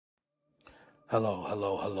Hello,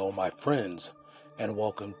 hello, hello, my friends, and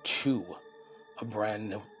welcome to a brand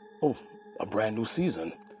new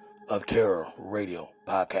season of Terror Radio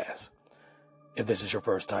Podcast. If this is your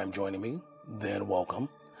first time joining me, then welcome.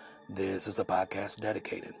 This is a podcast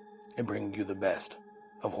dedicated in bringing you the best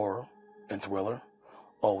of horror and thriller,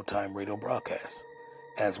 old-time radio broadcasts,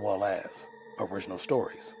 as well as original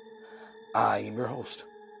stories. I am your host,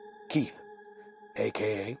 Keith,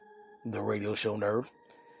 aka the Radio Show Nerd.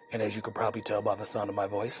 And as you can probably tell by the sound of my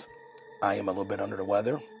voice, I am a little bit under the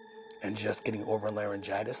weather and just getting over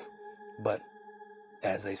laryngitis. But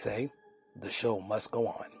as they say, the show must go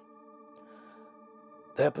on.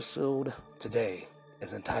 The episode today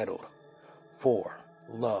is entitled For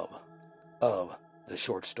Love of the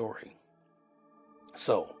Short Story.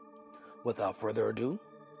 So, without further ado,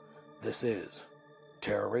 this is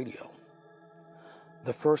Terror Radio.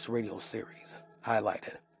 The first radio series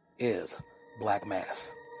highlighted is Black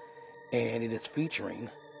Mass, and it is featuring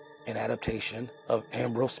an adaptation of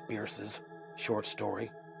Ambrose Bierce's short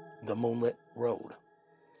story, The Moonlit Road.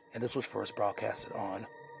 And this was first broadcasted on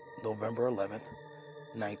November 11th,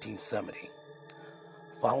 1970.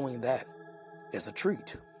 Following that is a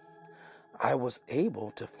treat. I was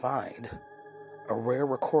able to find a rare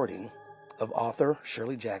recording of author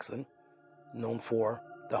Shirley Jackson, known for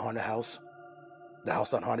The House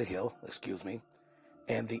on Haunted Hill,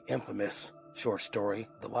 and the infamous short story,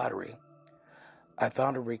 The Lottery. I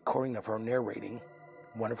found a recording of her narrating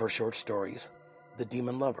one of her short stories, The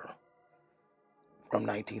DAEMON Lover, from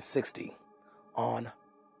 1960 on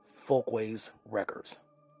Folkways Records.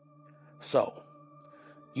 So,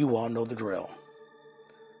 you all know the drill.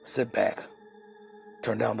 Sit back,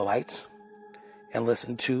 turn down the lights, and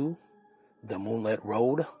listen to The Moonlit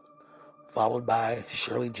Road, followed by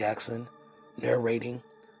Shirley Jackson narrating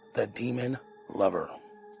The DAEMON Lover.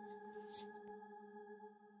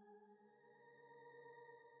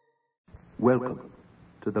 Welcome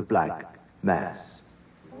to the Black Mass.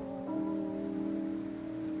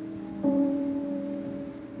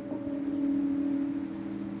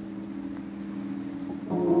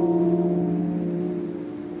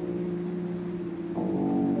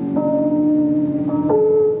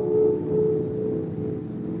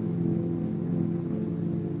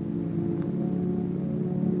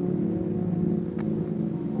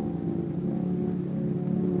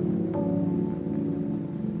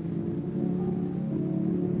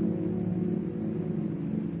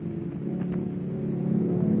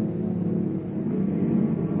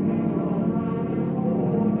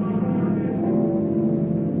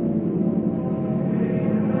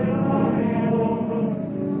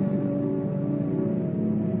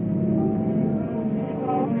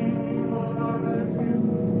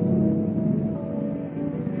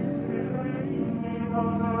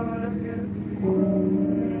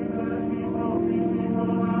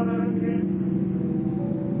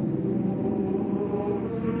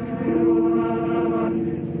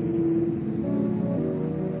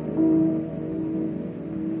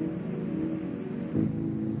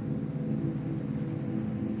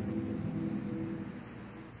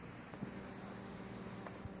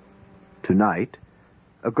 Tonight,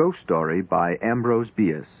 a ghost story by Ambrose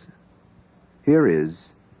Bierce. Here is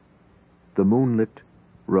The Moonlit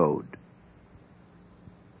Road.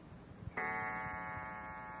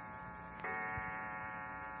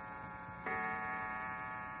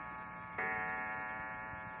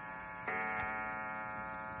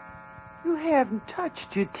 You haven't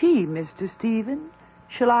touched your tea, Mr. Stephen.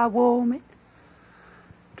 Shall I warm it?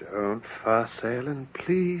 Don't fuss, Ellen.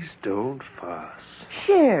 Please don't fuss.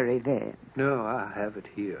 Sherry, then. No, I have it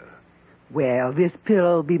here. Well, this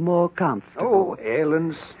pillow'll be more comfortable. Oh,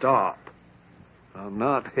 Ellen, stop. I'm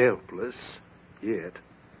not helpless yet.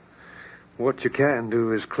 What you can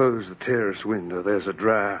do is close the terrace window. There's a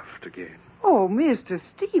draft again. Oh, Mr.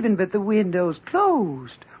 Stephen, but the window's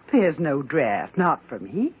closed. There's no draft, not from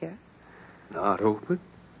here. Not open?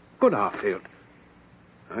 But I felt...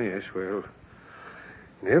 Oh, yes, well...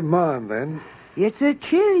 Never mind, then. It's a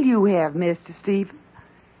chill you have, Mr. Stephen.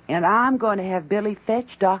 And I'm going to have Billy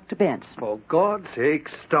fetch Dr. Benson. For God's sake,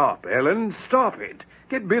 stop, Ellen. Stop it.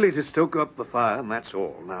 Get Billy to stoke up the fire, and that's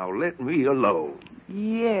all. Now, let me alone.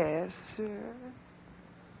 Yes, sir.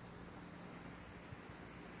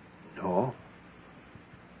 No?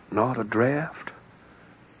 Not a draft?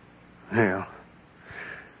 Well,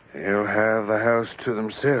 they'll have the house to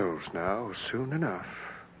themselves now soon enough.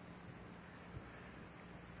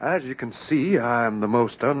 As you can see, I am the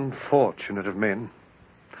most unfortunate of men.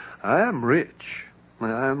 I am rich.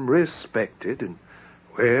 I am respected and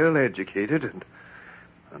well educated and,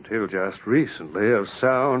 until just recently, of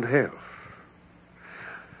sound health.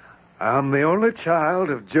 I'm the only child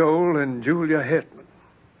of Joel and Julia Hetman.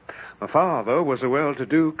 My father was a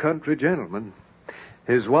well-to-do country gentleman.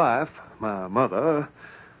 His wife, my mother,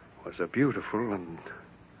 was a beautiful and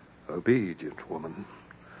obedient woman,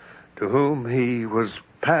 to whom he was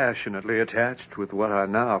passionately attached with what I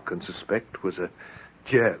now can suspect was a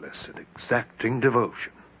jealous and exacting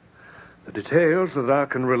devotion. The details that I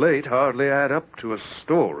can relate hardly add up to a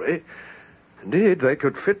story. Indeed, they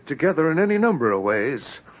could fit together in any number of ways.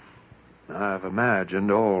 I've imagined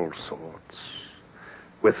all sorts,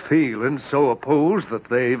 with feelings so opposed that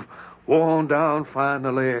they've worn down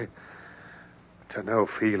finally to no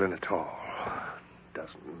feeling at all.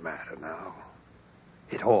 Doesn't matter now.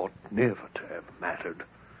 It ought never to have mattered.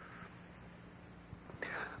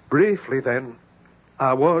 Briefly, then,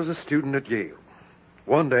 I was a student at Yale.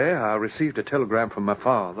 One day I received a telegram from my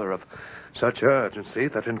father of such urgency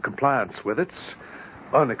that in compliance with its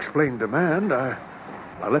unexplained demand, I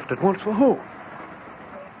left at once for home.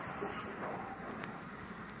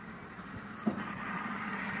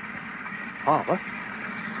 Father?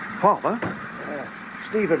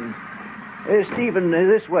 Stephen,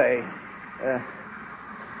 this way.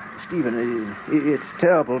 Stephen, it's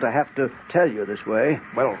terrible to have to tell you this way.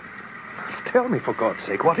 Well, tell me, for God's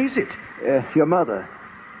sake, what is it? Your mother.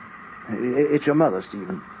 It's your mother,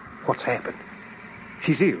 Stephen. What's happened?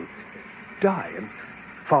 She's ill. Dying.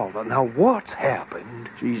 Father, now what's happened?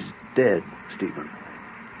 She's dead, Stephen.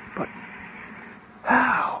 But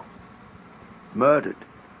how? Murdered.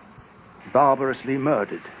 Barbarously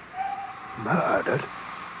murdered. Murdered?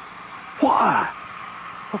 Why?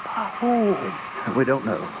 By whom? We don't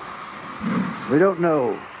know. We don't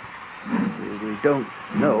know. We don't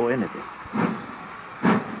know anything.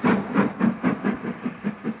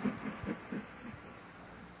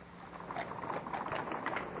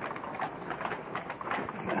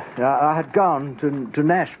 I had gone to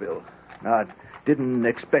Nashville. I didn't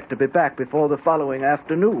expect to be back before the following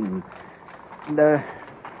afternoon. Well,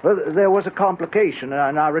 there was a complication,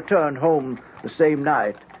 and I returned home the same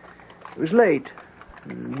night. It was late,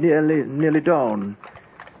 nearly dawn.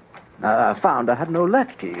 I found I had no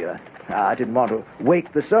latchkey. I didn't want to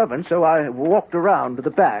wake the servant, so I walked around to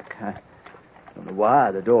the back. I don't know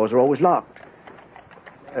why, the doors are always locked.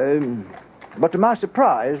 But to my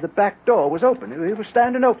surprise, the back door was open. It was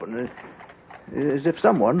standing open, as if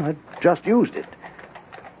someone had just used it.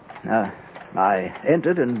 I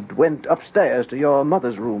entered and went upstairs to your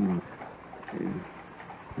mother's room.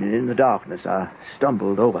 In the darkness, I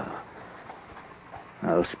stumbled over her.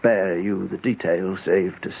 I'll spare you the details,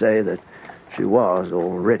 save to say that she was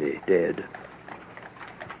already dead.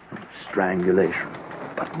 Strangulation.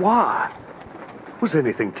 But why? Was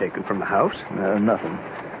anything taken from the house? Nothing.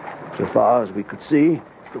 So far as we could see.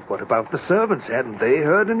 But what about the servants? Hadn't they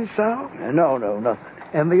heard any sound? No, nothing.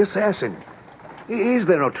 And the assassin? Is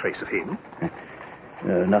there no trace of him?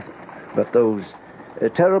 Nothing. But those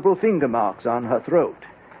terrible finger marks on her throat.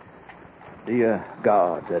 Dear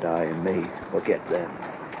God, that I may forget them.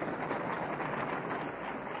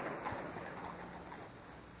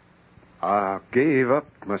 I gave up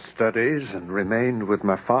my studies and remained with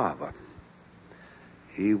my father.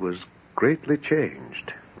 He was greatly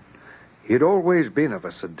changed. He had always been of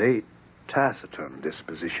a sedate, taciturn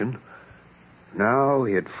disposition. Now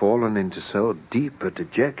he had fallen into so deep a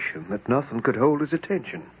dejection that nothing could hold his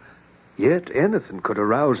attention. Yet anything could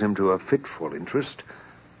arouse him to a fitful interest.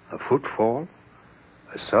 A footfall,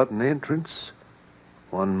 a sudden entrance.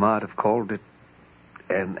 One might have called it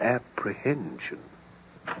an apprehension.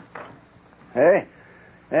 Hey,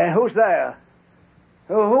 who's there?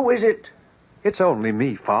 Who is it? It's only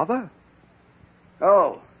me, Father.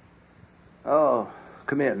 Oh,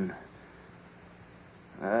 come in.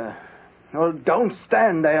 Well, don't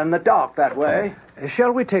stand there in the dark that way.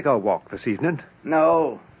 Shall we take our walk this evening?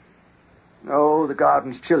 No, the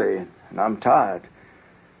garden's chilly, and I'm tired.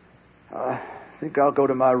 I think I'll go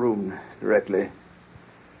to my room directly.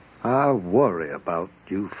 I worry about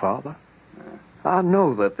you, Father. I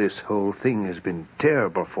know that this whole thing has been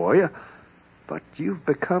terrible for you, but you've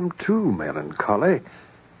become too melancholy.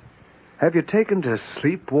 Have you taken to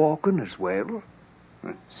sleepwalking as well?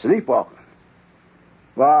 Sleepwalking?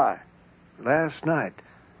 Why? Last night,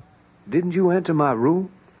 didn't you enter my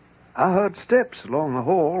room? I heard steps along the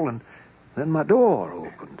hall, and then my door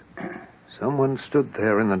opened. Someone stood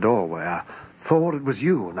there in the doorway. I thought it was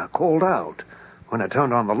you, and I called out. When I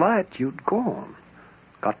turned on the light, you'd gone.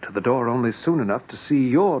 Got to the door only soon enough to see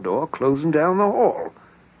your door closing down the hall.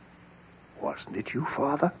 Wasn't it you,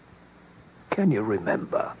 Father? Can you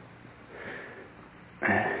remember?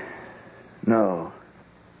 No.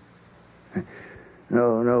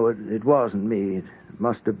 No, it wasn't me. It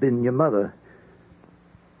must have been your mother.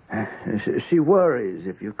 She worries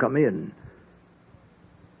if you come in.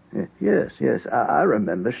 Yes, I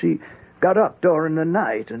remember. She got up during the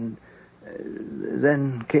night and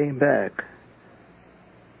then came back.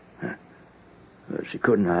 She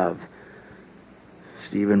couldn't have.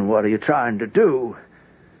 Stephen, what are you trying to do?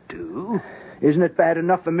 Do? Isn't it bad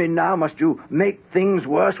enough for me now? Must you make things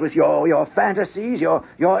worse with your fantasies, your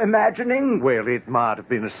imagining? Well, it might have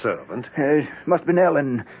been a servant. Must have been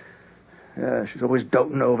Ellen. She's always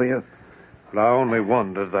doting over you. Well, I only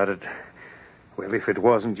wondered that it... Well, if it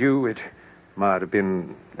wasn't you, it might have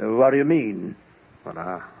been... What do you mean? Well,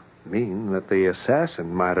 I mean that the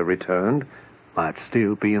assassin might have returned, might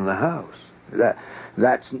still be in the house.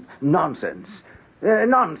 That's nonsense.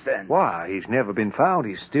 Nonsense. Why? He's never been found.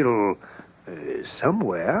 He's still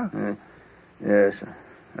somewhere. Yes,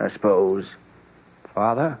 I suppose.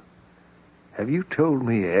 Father, have you told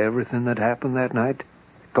me everything that happened that night?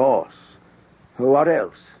 Of course. What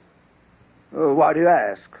else? Why do you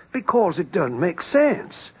ask? Because it doesn't make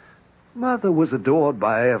sense. Mother was adored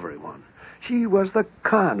by everyone. She was the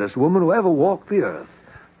kindest woman who ever walked the earth.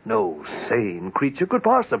 No sane creature could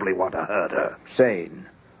possibly want to hurt her. Sane?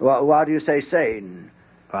 Why do you say sane?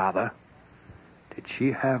 Father, did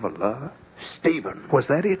she have a lover? Stephen. Was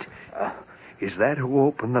that it? Is that who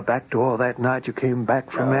opened the back door that night you came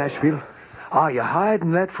back from Nashville? Are you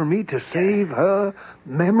hiding that from me to save her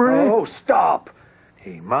memory? Oh, stop!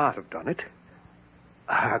 He might have done it.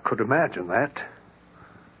 I could imagine that.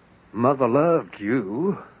 Mother loved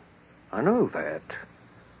you. I know that.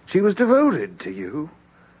 She was devoted to you.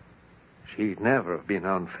 She'd never have been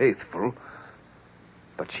unfaithful,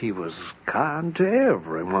 but she was kind to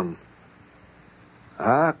everyone.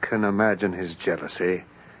 I can imagine his jealousy,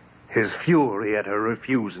 his fury at her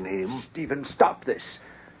refusing him. Stephen, stop this.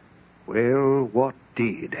 Well, what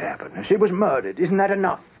did happen? She was murdered. Isn't that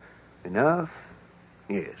enough? Enough?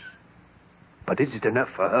 Yes. But is it enough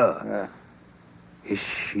for her? Is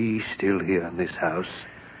she still here in this house?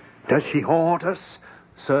 Does she haunt us,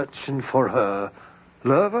 searching for her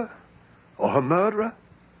lover or her murderer?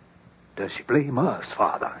 Does she blame us,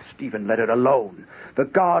 Father? Stephen, let it alone. For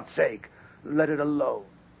God's sake, let it alone.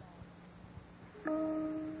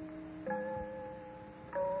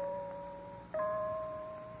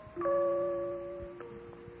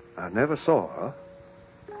 I never saw her,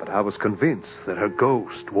 but I was convinced that her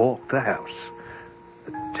ghost walked the house.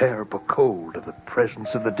 The terrible cold of the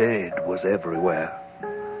presence of the dead was everywhere.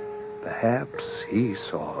 Perhaps he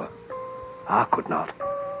saw her. I could not.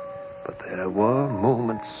 But there were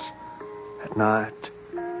moments at night.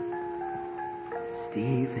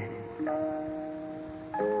 Stephen.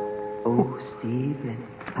 Oh, Stephen.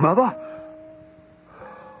 Mother?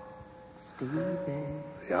 Stephen.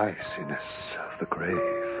 The iciness of the grave.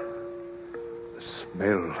 The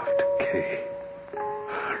smell of decay.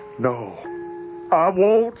 No. I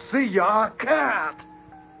won't see you. I can't.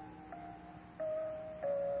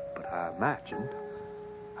 But I imagined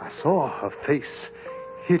I saw her face,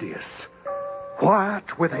 hideous,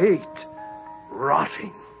 white with hate,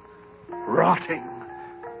 rotting.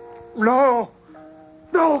 No,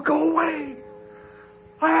 go away.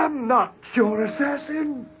 I am not your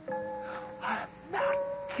assassin. I am not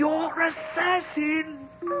your assassin.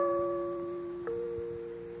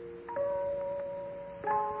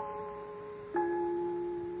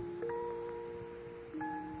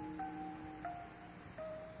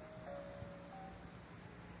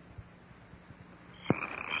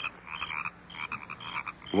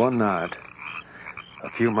 One night, a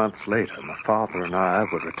few months later, my father and I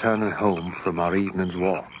were returning home from our evening's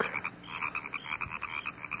walk.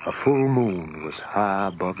 A full moon was high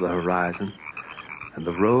above the horizon, and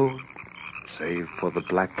the road, save for the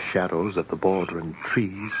black shadows of the bordering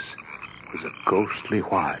trees, was a ghostly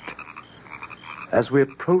white. As we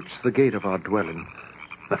approached the gate of our dwelling,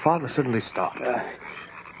 my father suddenly stopped.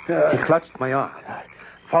 He clutched my arm.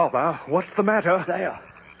 Father, what's the matter?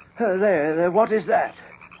 There. What is that?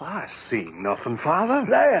 I see nothing, Father.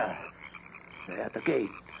 There at the gate,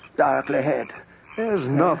 darkly ahead. There's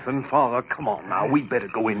nothing, Father. Come on now, we'd better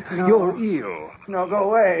go in. No. You're ill. No, go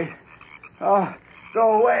away. Oh,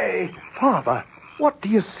 go away. Father, what do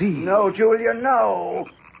you see? No, Julia, no.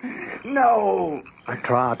 No. I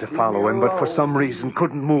tried to follow him, but for some reason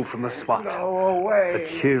couldn't move from the spot. Go away.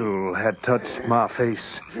 The chill had touched my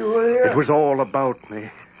face. Julia. It was all about me.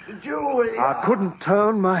 Julia. I couldn't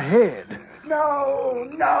turn my head.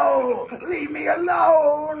 No. Leave me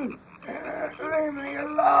alone. Leave me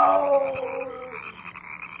alone.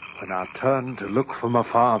 When I turned to look for my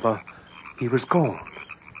father, he was gone.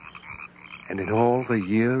 And in all the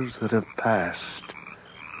years that have passed,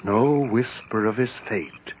 no whisper of his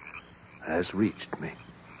fate has reached me.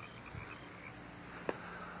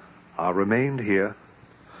 I remained here,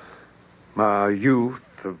 my youth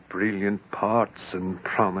of brilliant parts and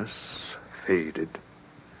promise faded,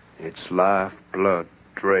 its life blood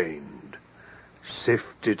drained,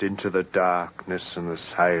 sifted into the darkness and the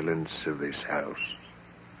silence of this house.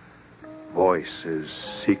 Voices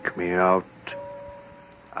seek me out.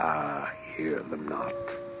 I hear them not,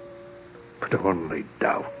 but only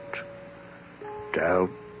doubt. Doubt,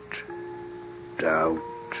 doubt,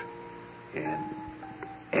 and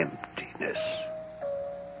emptiness.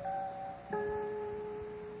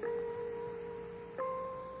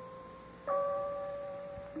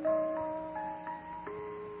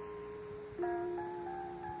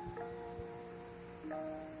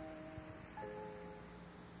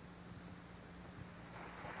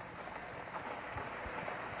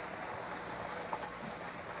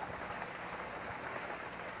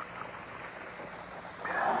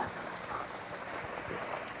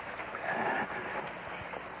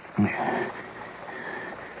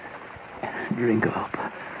 Drink up.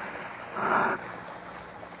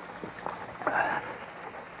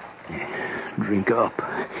 Drink up.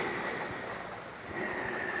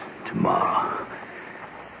 Tomorrow.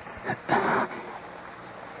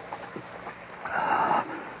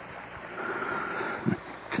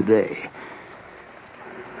 Today,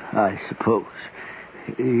 I suppose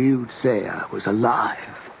you'd say I was alive.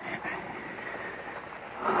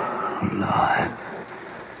 Alive.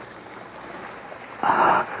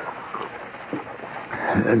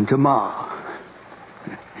 And tomorrow,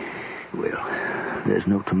 well, there's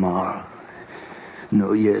no tomorrow,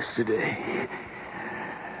 no yesterday.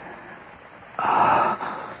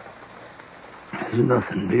 There's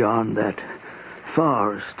nothing beyond that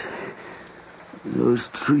forest, those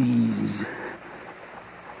trees.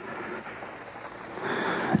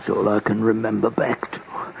 That's all I can remember back to.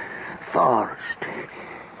 Forest.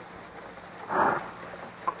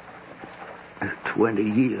 20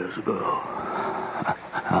 years ago,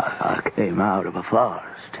 I came out of a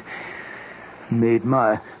forest, made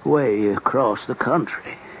my way across the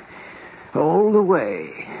country, all the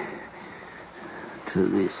way to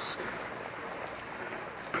this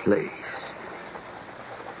place.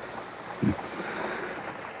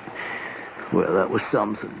 Well, that was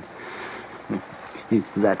something.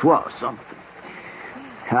 That was something.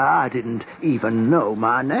 I didn't even know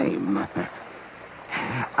my name.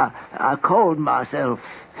 I called myself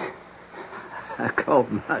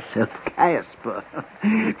Casper.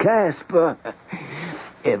 Casper.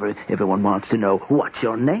 Everyone wants to know, what's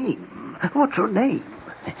your name? What's your name?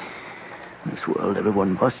 In this world,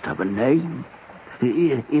 everyone must have a name.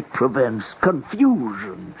 It prevents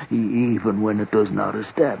confusion, even when it does not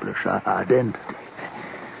establish identity.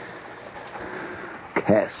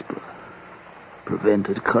 Casper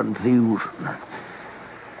prevented confusion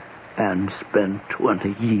and spent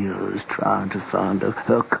 20 years trying to find a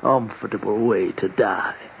comfortable way to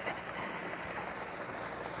die.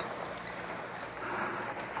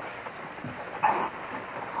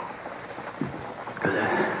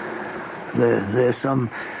 There's some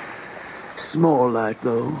small light,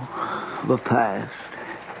 though, of a past.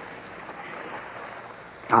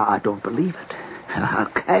 I don't believe it. I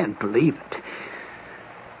can't believe it.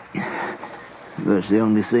 That's the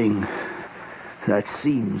only thing that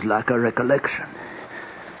seems like a recollection,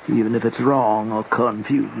 even if it's wrong or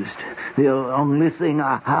confused. The only thing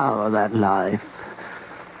I have of that life.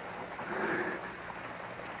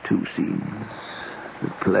 Two scenes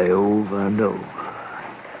that play over and over.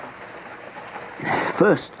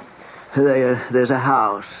 First, there's a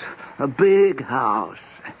house, a big house,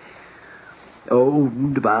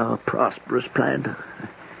 owned by a prosperous planter.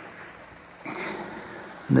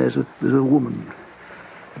 And there's a woman,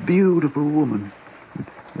 a beautiful woman,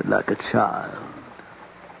 like a child.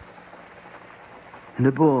 And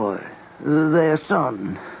a boy, their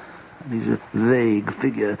son. He's a vague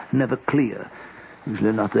figure, never clear,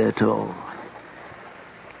 usually not there at all.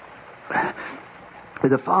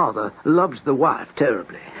 The father loves the wife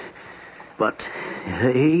terribly, but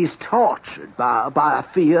he's tortured by a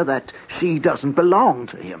fear that she doesn't belong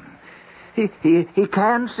to him. He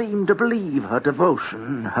can't seem to believe her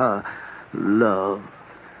devotion, her love.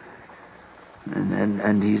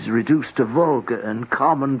 And he's reduced to vulgar and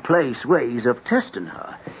commonplace ways of testing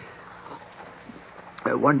her.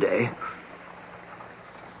 One day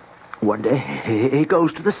he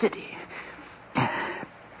goes to the city.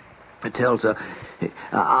 It tells her,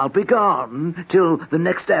 I'll be gone till the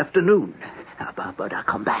next afternoon. But I'll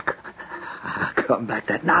come back. I'll come back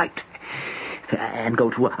that night and go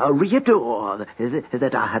to a rear door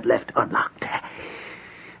that I had left unlocked.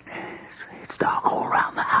 dark all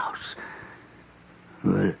around the house.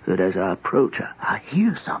 But as I approach, I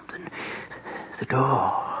hear something. The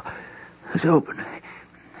door is open,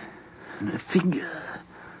 and a figure.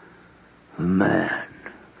 A man.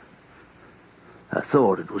 I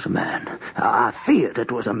thought it was a man. I feared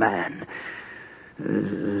it was a man.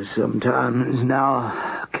 Sometimes now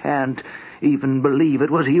I can't even believe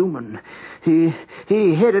it was human. He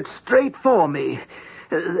headed straight for me,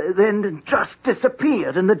 then just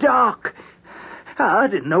disappeared in the dark. I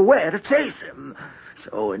didn't know where to chase him.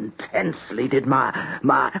 So intensely did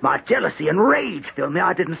my jealousy and rage fill me,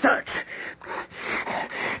 I didn't search.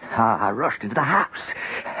 I rushed into the house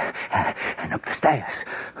and up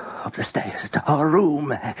the stairs to her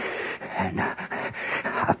room, and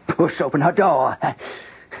I pushed open her door. I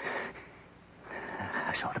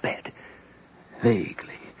saw the bed,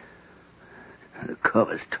 vaguely. The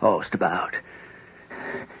covers tossed about.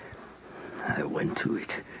 I went to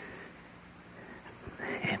it.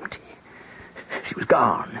 Empty. She was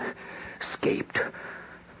gone, escaped,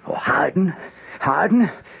 or hiding.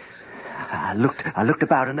 I looked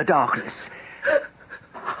about in the darkness.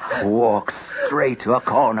 I walked straight to a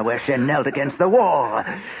corner where she knelt against the wall.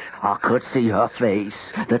 I could see her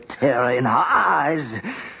face, the terror in her eyes,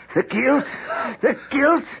 the guilt.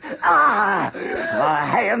 My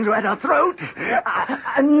hands were at her throat.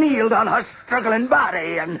 I kneeled on her struggling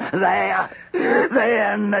body, and there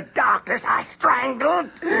in the darkness, I strangled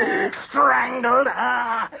her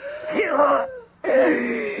till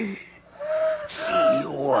she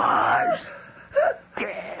was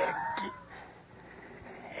dead.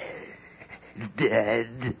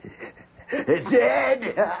 Dead.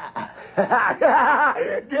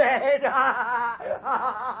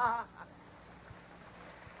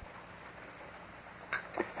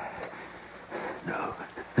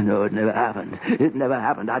 No, it never happened. It never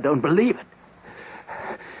happened. I don't believe it.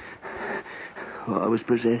 I was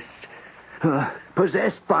possessed.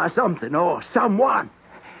 Possessed by something or someone.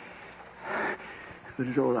 But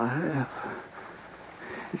it's all I have.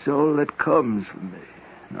 It's all that comes from me.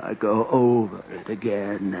 And I go over it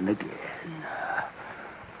again and again.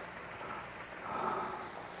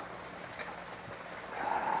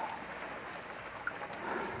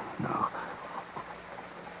 No.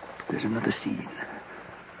 There's another scene.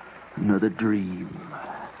 Another dream.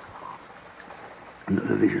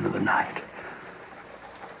 Another vision of the night.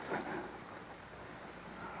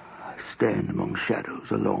 I stand among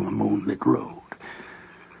shadows along a moonlit road.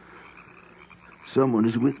 Someone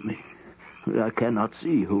is with me. I cannot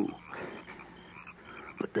see who.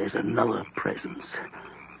 But there's another presence.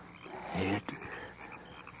 Ahead.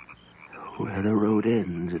 Where the road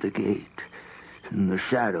ends at a gate. In the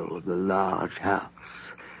shadow of the large house.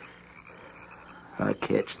 I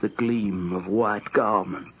catch the gleam of white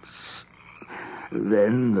garments.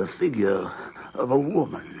 Then the figure of a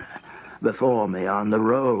woman before me on the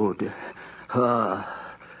road. Her,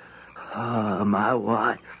 my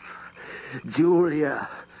wife, Julia,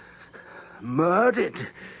 murdered.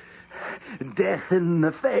 Death in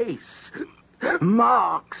the face.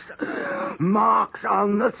 Marks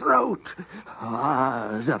on the throat.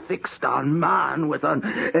 Eyes affixed on mine with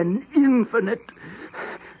an infinite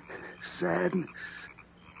sadness.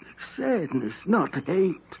 Sadness, not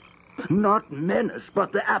hate. Not menace,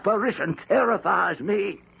 but the apparition terrifies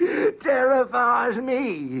me. Terrifies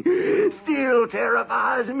me. Still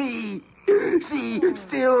terrifies me. She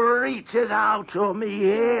still reaches out to me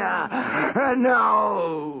here.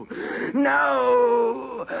 No.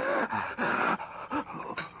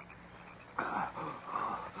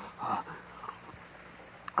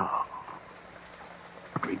 Oh.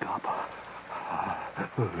 Drink up.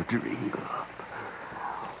 Drink up.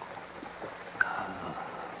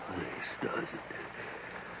 This does it.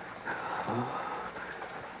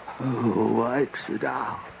 Wipes it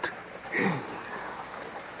out.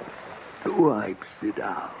 Wipes it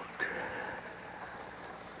out.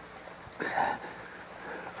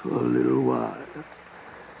 For a little while.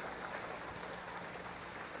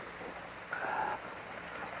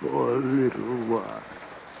 For a little while.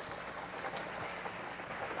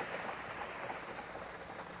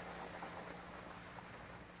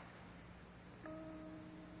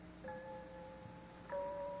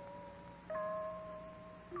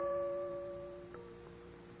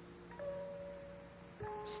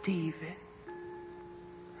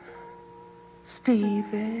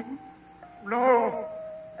 Stephen. No,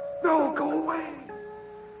 go away.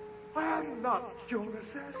 I'm not your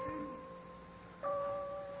assassin.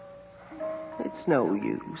 It's no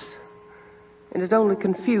use. And it only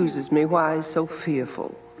confuses me why he's so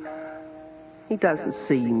fearful. He doesn't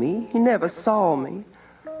see me. He never saw me.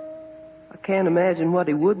 I can't imagine what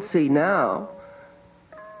he would see now.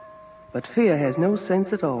 But fear has no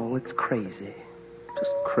sense at all. It's crazy.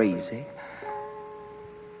 Just crazy.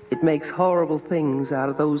 It makes horrible things out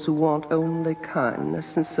of those who want only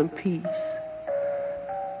kindness and some peace.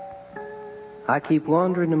 I keep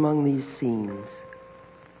wandering among these scenes,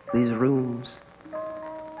 these rooms,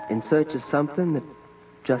 in search of something that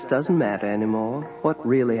just doesn't matter anymore, what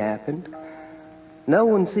really happened. No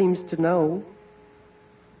one seems to know.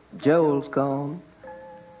 Joel's gone,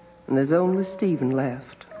 and there's only Stephen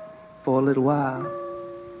left for a little while.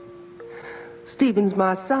 Stephen's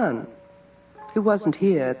my son. He wasn't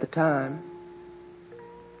here at the time.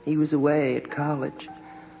 He was away at college.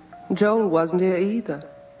 Joel wasn't here either.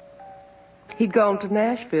 He'd gone to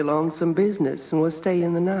Nashville on some business and was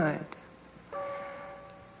staying the night.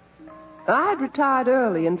 I'd retired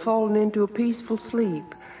early and fallen into a peaceful sleep,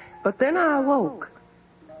 but then I awoke.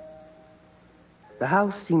 The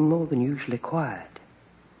house seemed more than usually quiet.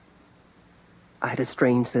 I had a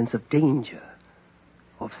strange sense of danger,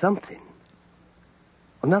 of something.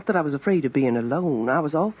 Well, not that I was afraid of being alone. I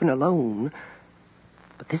was often alone,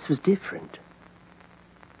 but this was different.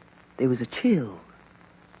 There was a chill,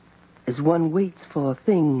 as one waits for a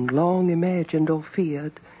thing long imagined or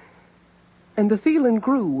feared, and the feeling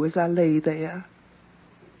grew as I lay there.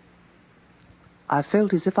 I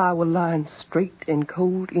felt as if I were lying straight and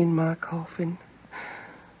cold in my coffin.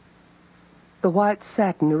 The white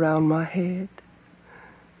satin around my head,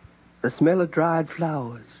 the smell of dried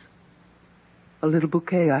flowers, a little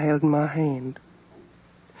bouquet I held in my hand.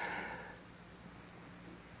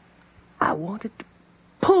 I wanted to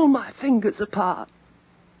pull my fingers apart,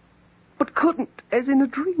 but couldn't, as in a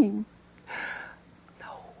dream.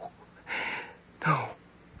 No.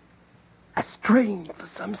 I strained for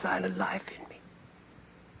some sign of life in me.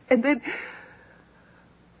 And then...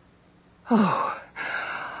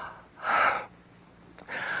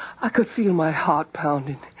 I could feel my heart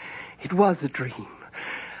pounding. It was a dream.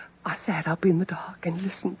 I sat up in the dark and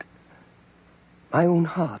listened. My own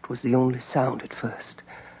heart was the only sound at first.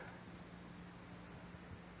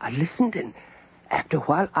 I listened, and after a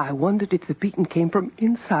while I wondered if the beating came from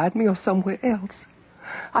inside me or somewhere else.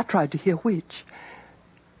 I tried to hear which.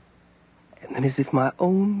 And then, as if my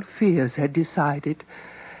own fears had decided,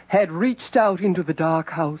 had reached out into the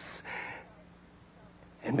dark house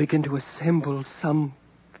and begun to assemble some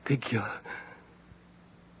figure,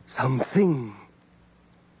 something.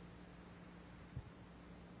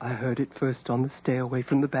 I heard it first on the stairway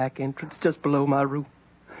from the back entrance just below my room.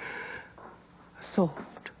 A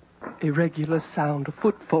soft, irregular sound of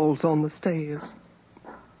footfalls on the stairs.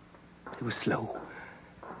 It was slow,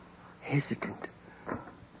 hesitant,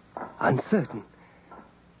 uncertain,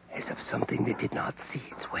 as of something that did not see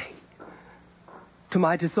its way. To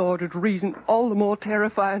my disordered reason, all the more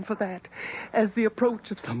terrifying for that, as the approach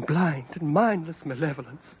of some blind and mindless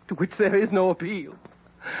malevolence to which there is no appeal.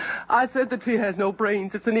 I said that fear has no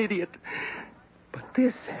brains, it's an idiot. But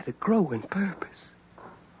this had a growing purpose,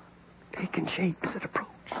 taking shape as it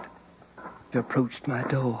approached. It approached my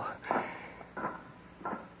door,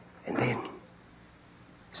 and then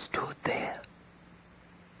stood there.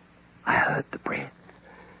 I heard the breath.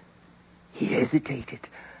 He hesitated,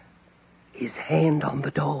 his hand on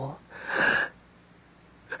the door.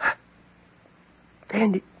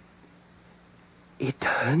 Then it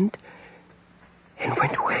turned and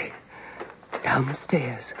went away, down the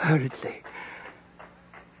stairs, hurriedly.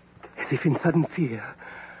 As if in sudden fear,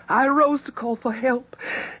 I rose to call for help.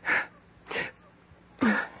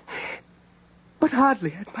 But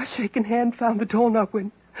hardly had my shaking hand found the doorknob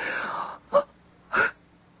when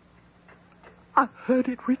I heard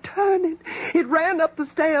it returning. It ran up the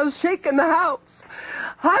stairs, shaking the house.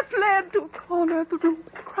 I fled to a corner of the room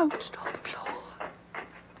and crouched on the floor.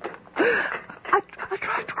 I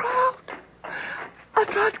tried to cry out. I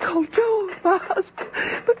tried to call Joel, my husband,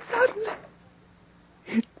 but suddenly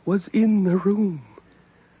it was in the room,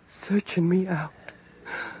 searching me out.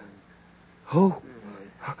 Oh,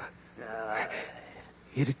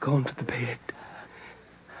 it had gone to the bed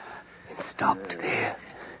and stopped there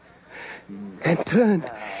and turned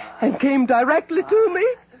and came directly to me.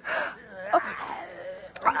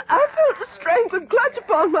 I felt a strangling clutch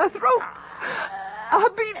upon my throat. I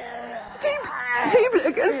beat feebly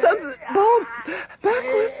against something that bore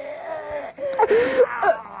backward. I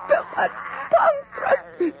felt my tongue thrust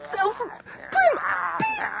itself between my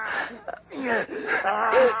teeth.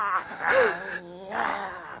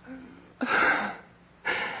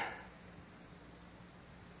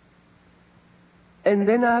 And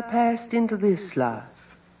then I passed into this life.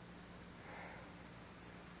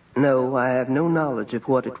 No, I have no knowledge of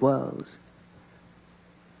what it was.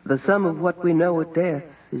 The sum of what we know at death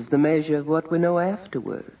is the measure of what we know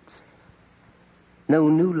afterwards. No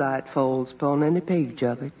new light falls upon any page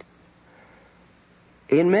of it.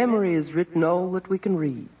 In memory is written all that we can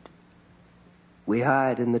read. We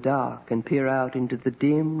hide in the dark and peer out into the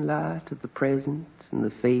dim light of the present and the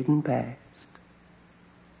fading past.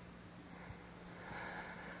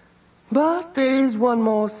 But there is one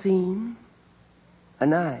more scene, a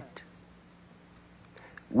night.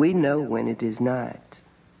 We know when it is night,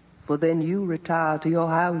 for then you retire to your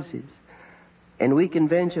houses, and we can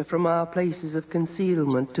venture from our places of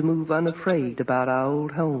concealment to move unafraid about our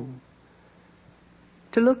old home,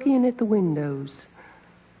 to look in at the windows,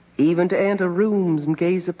 even to enter rooms and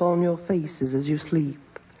gaze upon your faces as you sleep.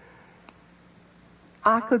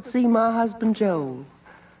 I could see my husband Joel,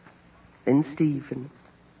 then Stephen.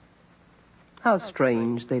 How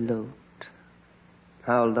strange they looked,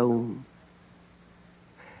 how lone.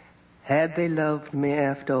 Had they loved me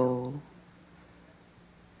after all?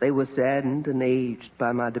 They were saddened and aged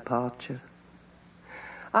by my departure.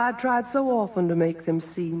 I had tried so often to make them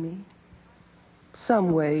see me,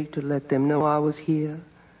 some way to let them know I was here,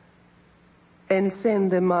 and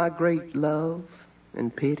send them my great love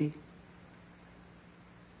and pity.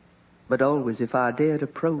 But always if I dared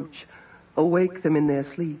approach, awake them in their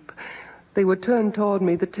sleep, they would turn toward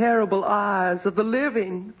me the terrible eyes of the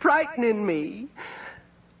living, frightening me.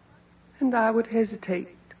 And I would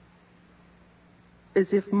hesitate,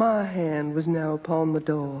 as if my hand was now upon the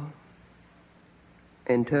door,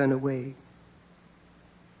 and turn away.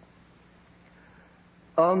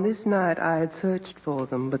 On this night I had searched for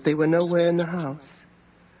them, but they were nowhere in the house.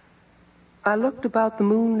 I looked about the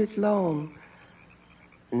moonlit lawn,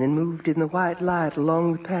 and then moved in the white light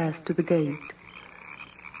along the path to the gate.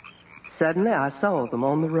 Suddenly I saw them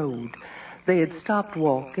on the road. They had stopped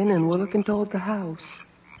walking and were looking toward the house.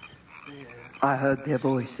 I heard their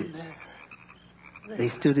voices. They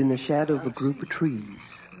stood in the shadow of a group of trees.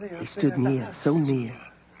 They stood near, so near.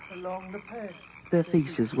 Their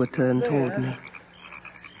faces were turned toward me.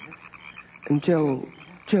 And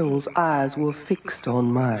Joel's eyes were fixed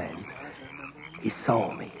on mine. He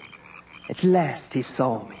saw me. At last he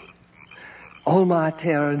saw me. All my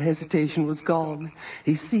terror and hesitation was gone.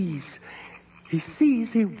 He sees,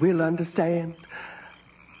 he will understand.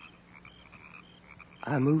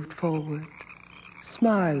 I moved forward,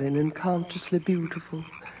 smiling and consciously beautiful,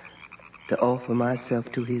 to offer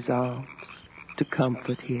myself to his arms, to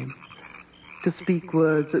comfort him, to speak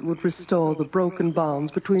words that would restore the broken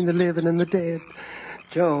bonds between the living and the dead.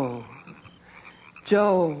 Joel.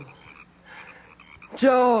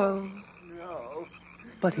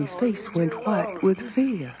 But his face went white with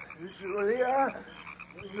fear.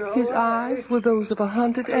 His eyes were those of a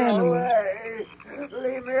hunted animal.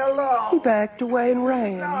 Leave me alone. He backed away and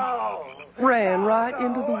ran. No. Ran right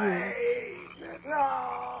into the woods.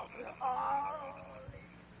 No.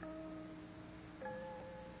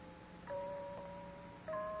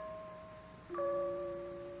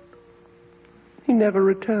 He never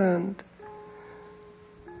returned.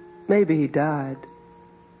 Maybe he died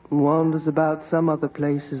and wanders about some other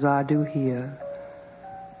place as I do here.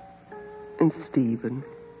 And Stephen,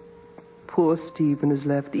 poor Stephen, is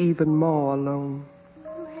left even more alone.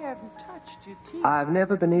 You haven't touched your teeth. I've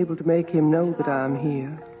never been able to make him know that I'm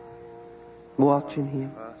here, watching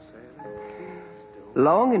him,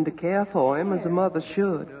 longing to care for him as a mother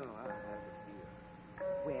should.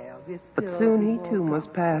 But soon he too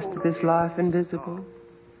must pass to this life invisible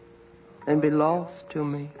and be lost to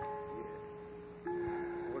me.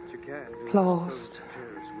 Lost.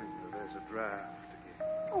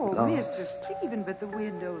 Oh, Lost. Mr. Stephen, but the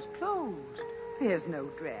window's closed. There's no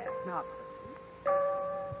draft, not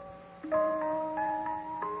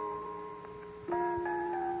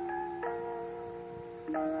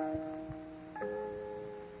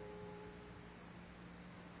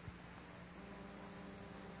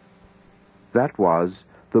That was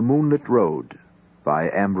The Moonlit Road by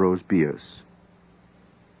Ambrose Bierce.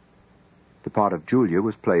 The part of Julia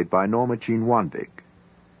was played by Norma Jean Wanvik.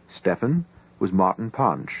 Stefan was Martin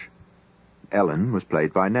Punch. Ellen was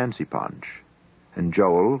played by Nancy Punch. And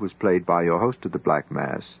Joel was played by your host of the Black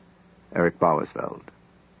Mass, Eric Bauersfeld.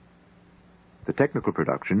 The technical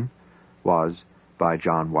production was by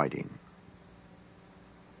John Whiting.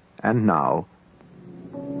 And now,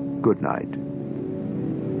 good night.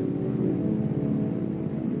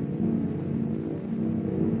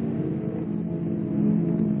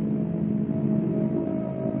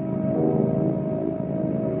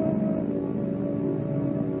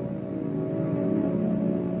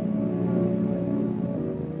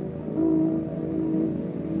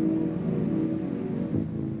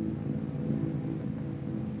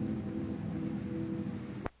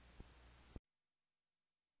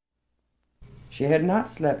 She had not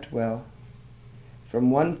slept well. From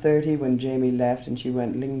 1:30 when Jamie left and she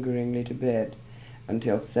went lingeringly to bed,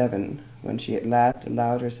 until 7 when she at last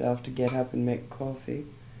allowed herself to get up and make coffee,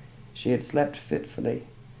 she had slept fitfully,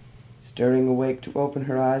 stirring awake to open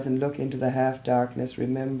her eyes and look into the half-darkness,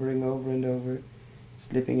 remembering over and over,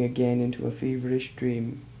 slipping again into a feverish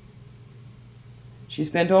dream. She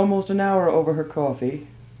spent almost an hour over her coffee.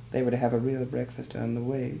 They were to have a real breakfast on the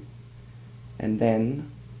way. And then,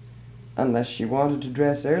 unless she wanted to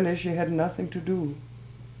dress early, she had nothing to do.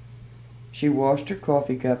 She washed her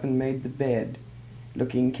coffee cup and made the bed,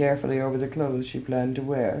 looking carefully over the clothes she planned to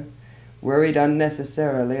wear, worried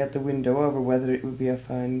unnecessarily at the window over whether it would be a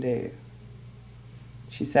fine day.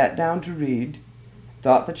 She sat down to read,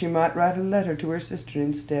 thought that she might write a letter to her sister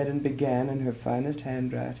instead, and began in her finest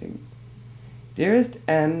handwriting. "Dearest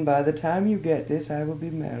Anne, by the time you get this, I will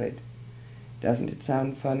be married. Doesn't it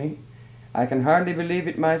sound funny? I can hardly believe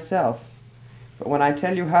it myself, but when I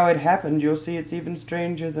tell you how it happened, you'll see it's even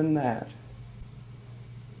stranger than that."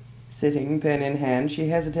 Sitting, pen in hand, she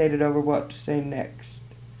hesitated over what to say next,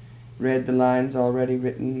 read the lines already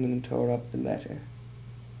written, and tore up the letter.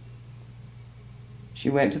 She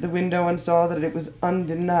went to the window and saw that it was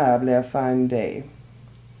undeniably a fine day.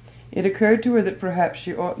 It occurred to her that perhaps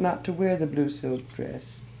she ought not to wear the blue silk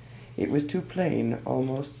dress. It was too plain,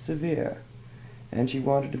 almost severe, and she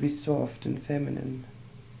wanted to be soft and feminine.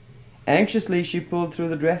 Anxiously she pulled through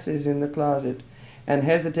the dresses in the closet and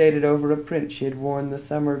hesitated over a print she had worn the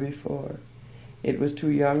summer before. It was too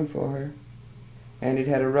young for her, and it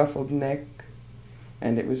had a ruffled neck,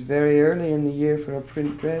 and it was very early in the year for a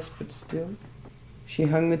print dress, but still. She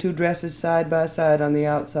hung the two dresses side by side on the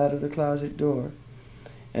outside of the closet door,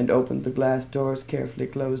 and opened the glass doors carefully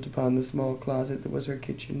closed upon the small closet that was her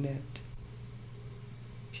kitchenette.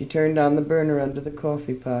 She turned on the burner under the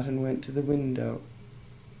coffee pot and went to the window.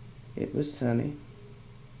 It was sunny.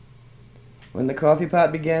 When the coffee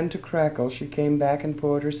pot began to crackle, she came back and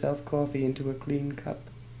poured herself coffee into a clean cup.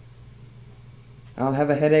 "I'll have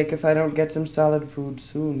a headache if I don't get some solid food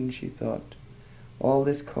soon," she thought. "All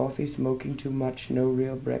this coffee, smoking too much, no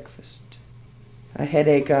real breakfast." A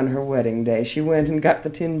headache on her wedding day. She went and got the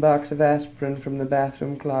tin box of aspirin from the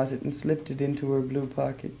bathroom closet and slipped it into her blue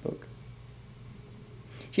pocketbook.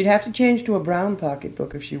 She'd have to change to a brown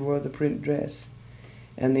pocketbook if she wore the print dress,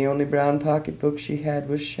 and the only brown pocketbook she had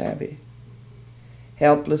was shabby.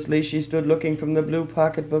 Helplessly she stood looking from the blue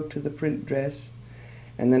pocketbook to the print dress,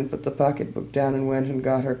 and then put the pocketbook down and went and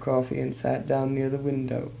got her coffee and sat down near the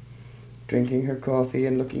window, drinking her coffee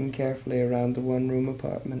and looking carefully around the one-room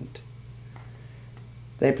apartment.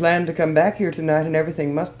 They planned to come back here tonight, and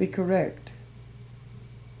everything must be correct.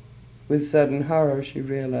 With sudden horror she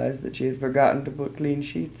realized that she had forgotten to put clean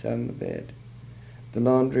sheets on the bed. The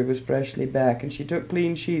laundry was freshly back, and she took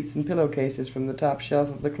clean sheets and pillowcases from the top shelf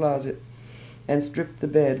of the closet and stripped the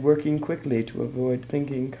bed, working quickly to avoid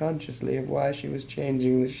thinking consciously of why she was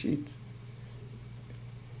changing the sheets.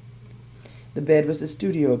 The bed was a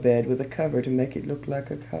studio bed with a cover to make it look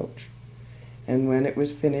like a couch, and when it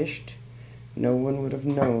was finished, no one would have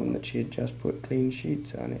known that she had just put clean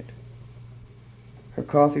sheets on it. Her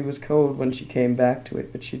coffee was cold when she came back to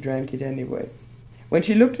it, but she drank it anyway. When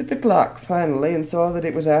she looked at the clock finally and saw that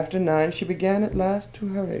it was after 9, she began at last to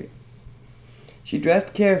hurry. She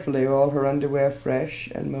dressed carefully, all her underwear fresh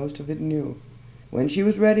and most of it new. When she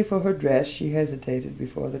was ready for her dress, she hesitated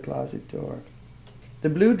before the closet door. The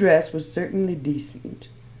blue dress was certainly decent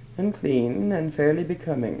and clean and fairly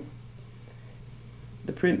becoming.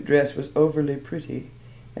 The print dress was overly pretty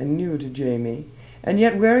and new to Jamie, and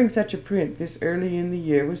yet wearing such a print this early in the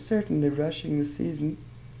year was certainly rushing the season.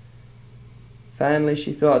 Finally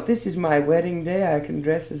she thought, "This is my wedding day, I can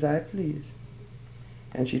dress as I please."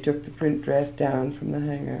 And she took the print dress down from the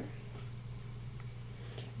hanger.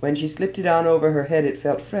 When she slipped it on over her head, it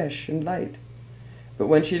felt fresh and light. But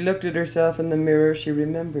when she looked at herself in the mirror, she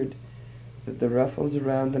remembered that the ruffles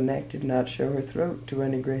around the neck did not show her throat to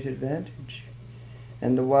any great advantage,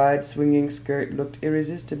 and the wide swinging skirt looked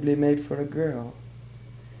irresistibly made for a girl,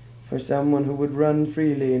 for someone who would run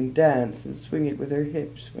freely and dance and swing it with her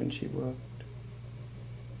hips when she walked.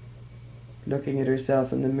 Looking at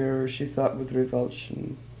herself in the mirror, she thought with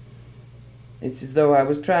revulsion, "It's as though I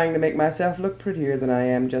was trying to make myself look prettier than I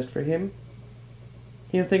am just for him.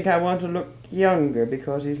 He'll think I want to look younger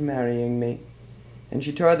because he's marrying me." And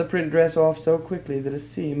she tore the print dress off so quickly that a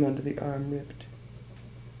seam under the arm ripped.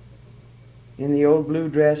 In the old blue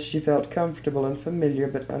dress she felt comfortable and familiar,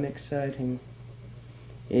 but unexciting.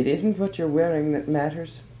 "It isn't what you're wearing that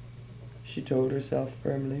matters," she told herself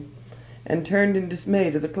firmly, and turned in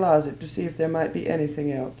dismay to the closet to see if there might be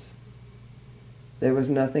anything else. There was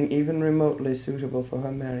nothing even remotely suitable for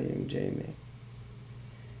her marrying Jamie.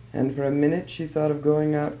 And for a minute she thought of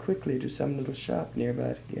going out quickly to some little shop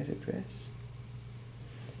nearby to get a dress.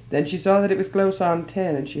 Then she saw that it was close on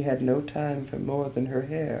 10, and she had no time for more than her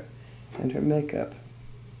hair and her makeup.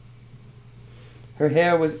 Her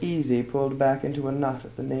hair was easy, pulled back into a knot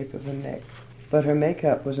at the nape of her neck, but her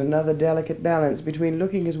makeup was another delicate balance between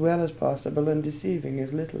looking as well as possible and deceiving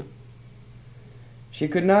as little. She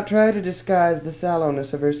could not try to disguise the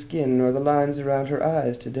sallowness of her skin or the lines around her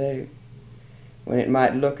eyes today, when it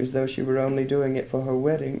might look as though she were only doing it for her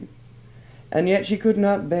wedding, and yet she could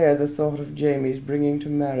not bear the thought of Jamie's bringing to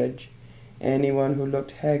marriage anyone who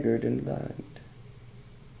looked haggard and lined.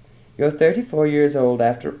 "You're 34 years old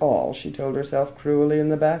after all," she told herself cruelly in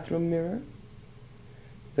the bathroom mirror.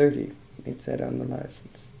 30, it said on the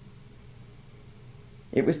license.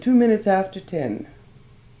 It was 2 minutes after 10.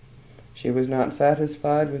 She was not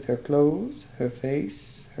satisfied with her clothes, her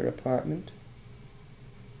face, her apartment.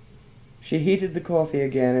 She heated the coffee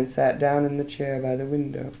again and sat down in the chair by the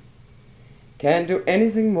window. "Can't do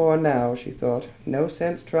anything more now," she thought. "No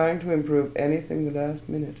sense trying to improve anything the last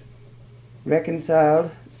minute."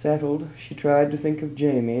 Reconciled, settled, she tried to think of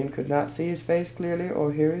Jamie and could not see his face clearly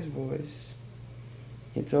or hear his voice.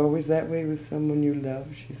 It's always that way with someone you love,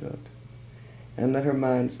 she thought, and let her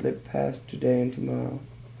mind slip past today and tomorrow,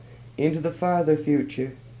 into the farther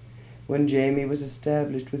future, when Jamie was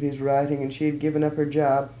established with his writing and she had given up her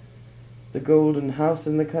job, the golden house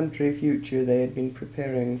in the country future they had been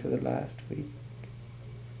preparing for the last week.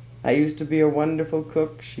 "I used to be a wonderful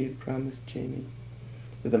cook," she had promised Jamie.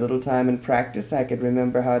 "With a little time and practice, I could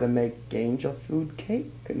remember how to make angel food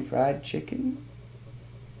cake and fried chicken."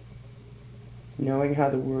 Knowing how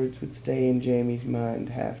the words would stay in Jamie's mind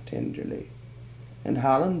half tenderly. "And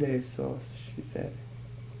hollandaise sauce," she said.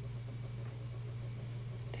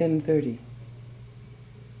 10:30.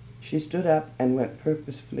 She stood up and went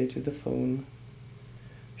purposefully to the phone.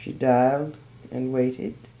 She dialed and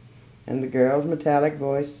waited, and the girl's metallic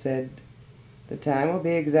voice said, "The time will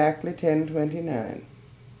be exactly 10:29.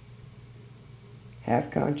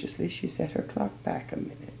 Half-consciously, she set her clock back a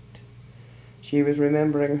minute. She was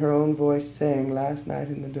remembering her own voice saying last night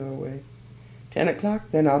in the doorway, 10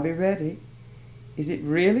 o'clock, then I'll be ready. Is it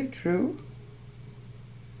really true?"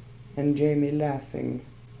 And Jamie laughing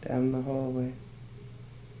down the hallway.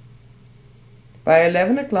 By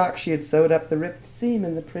 11 o'clock she had sewed up the ripped seam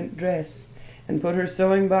in the print dress and put her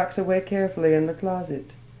sewing box away carefully in the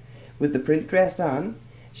closet. With the print dress on,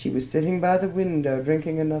 she was sitting by the window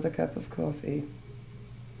drinking another cup of coffee.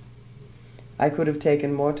 "I could have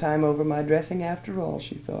taken more time over my dressing after all,"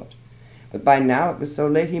 she thought, but by now it was so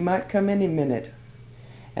late he might come any minute,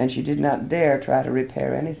 and she did not dare try to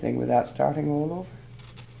repair anything without starting all over.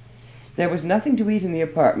 There was nothing to eat in the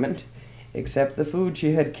apartment, except the food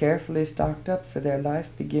she had carefully stocked up for their life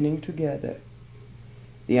beginning together.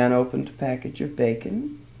 The unopened package of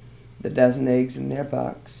bacon, the dozen eggs in their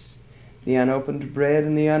box, the unopened bread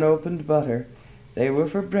and the unopened butter. They were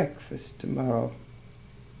for breakfast tomorrow.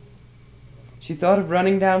 She thought of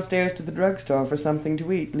running downstairs to the drugstore for something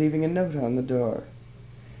to eat, leaving a note on the door.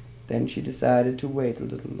 Then she decided to wait a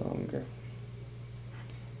little longer.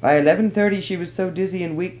 By 11:30 she was so dizzy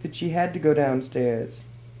and weak that she had to go downstairs.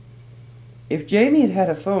 If Jamie had had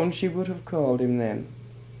a phone, she would have called him then.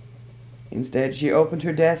 Instead, she opened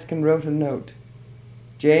her desk and wrote a note.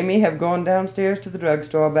 "Jamie, have gone downstairs to the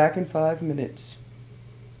drugstore, back in 5 minutes."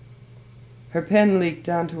 Her pen leaked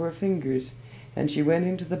onto her fingers, and she went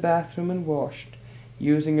into the bathroom and washed,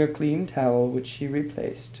 using her clean towel, which she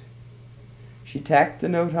replaced. She tacked the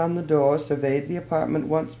note on the door, surveyed the apartment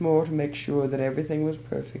once more to make sure that everything was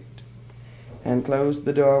perfect, and closed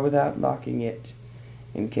the door without locking it,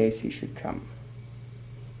 in case he should come.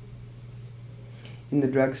 In the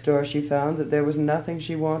drugstore she found that there was nothing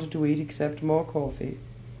she wanted to eat except more coffee,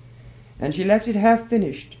 and she left it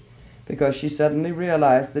half-finished because she suddenly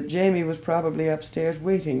realized that Jamie was probably upstairs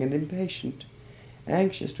waiting and impatient,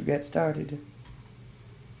 anxious to get started.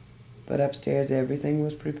 But upstairs everything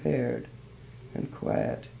was prepared and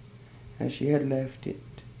quiet as she had left it,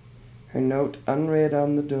 her note unread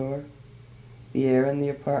on the door, the air in the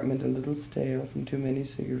apartment a little stale from too many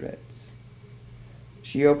cigarettes.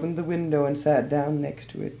 She opened the window and sat down next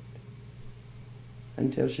to it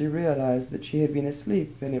until she realized that she had been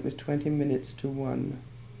asleep and it was 20 minutes to 1.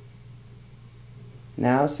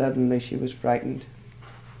 Now suddenly she was frightened.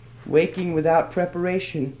 Waking without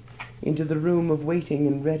preparation into the room of waiting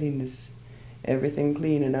and readiness, everything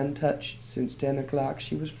clean and untouched since 10 o'clock,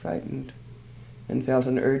 she was frightened and felt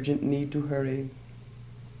an urgent need to hurry.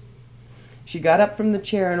 She got up from the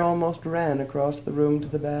chair and almost ran across the room to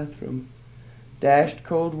the bathroom. dashed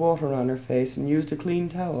cold water on her face, and used a clean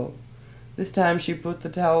towel. This time she put the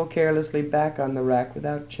towel carelessly back on the rack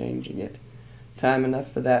without changing it. Time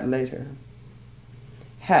enough for that later.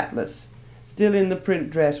 Hatless, still in the print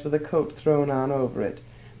dress with a coat thrown on over it,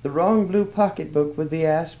 the wrong blue pocketbook with the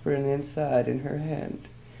aspirin inside in her hand,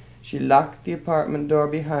 she locked the apartment door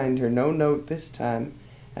behind her, no note this time,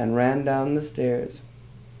 and ran down the stairs.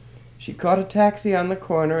 She caught a taxi on the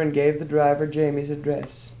corner and gave the driver Jamie's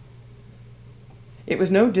address. It was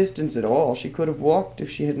no distance at all. She could have walked if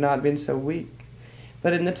she had not been so weak.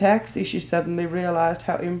 But in the taxi she suddenly realized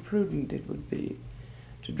how imprudent it would be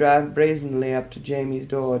to drive brazenly up to Jamie's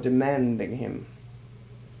door, demanding him.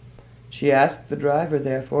 She asked the driver,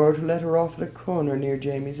 therefore, to let her off at a corner near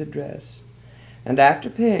Jamie's address, and after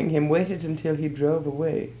paying him, waited until he drove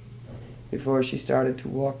away before she started to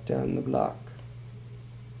walk down the block.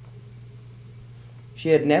 She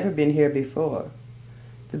had never been here before.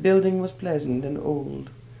 The building was pleasant and old,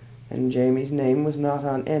 and Jamie's name was not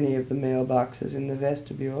on any of the mailboxes in the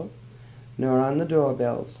vestibule, nor on the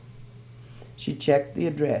doorbells. She checked the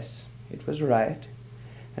address. It was right,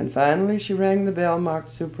 and finally she rang the bell marked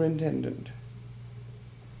Superintendent.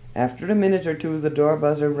 After a minute or two the door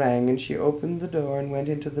buzzer rang, and she opened the door and went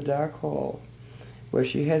into the dark hall, where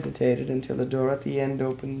she hesitated until a door at the end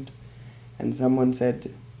opened, and someone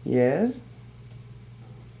said, "Yes?"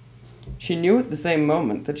 She knew at the same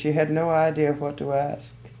moment that she had no idea what to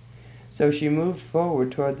ask, so she moved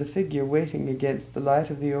forward toward the figure waiting against the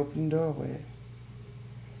light of the open doorway.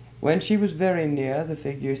 When she was very near, the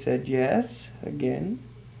figure said "yes" again,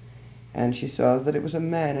 and she saw that it was a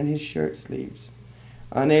man in his shirt sleeves,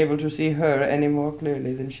 unable to see her any more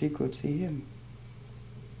clearly than she could see him.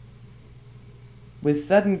 With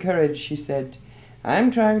sudden courage she said,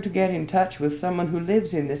 "I'm trying to get in touch with someone who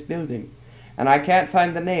lives in this building, and I can't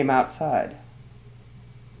find the name outside."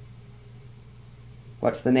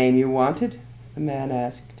 "What's the name you wanted?" the man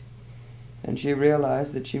asked, and she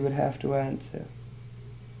realized that she would have to answer.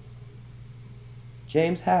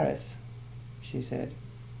 "James Harris," she said.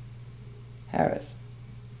 "Harris."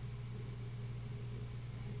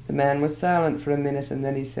 The man was silent for a minute, and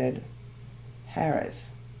then he said, "Harris."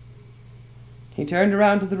 He turned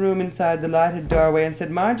around to the room inside the lighted doorway and said,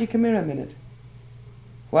 "Margie, come here a minute."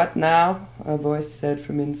 "What now?" a voice said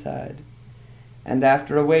from inside. And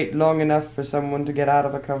after a wait long enough for someone to get out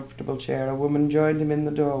of a comfortable chair, a woman joined him in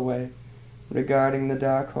the doorway, regarding the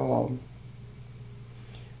dark hall.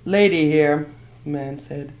 "Lady here," the man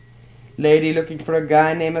said. "Lady looking for a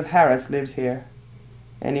guy named Harris lives here.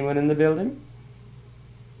 Anyone in the building?"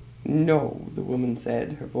 "No," the woman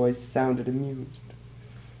said. Her voice sounded amused.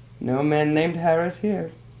 "No man named Harris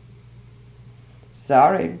here."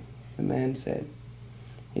 "Sorry," the man said.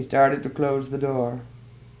 He started to close the door.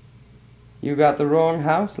 "You got the wrong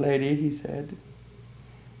house, lady," he said,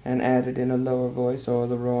 and added in a lower voice, "or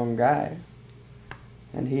the wrong guy."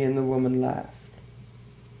 And he and the woman laughed.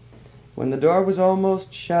 When the door was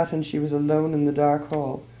almost shut and she was alone in the dark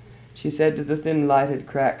hall, she said to the thin lighted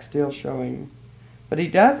crack still showing, "But he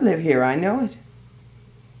does live here, I know it."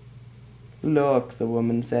 "Look," the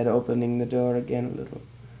woman said, opening the door again a little.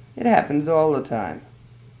 "It happens all the time."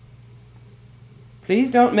 "Please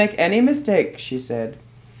don't make any mistake," she said,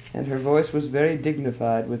 and her voice was very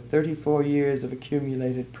dignified with 34 years of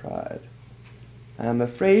accumulated pride. "I'm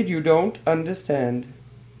afraid you don't understand."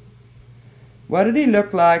 "What did he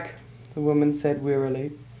look like?" the woman said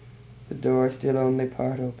wearily, the door still only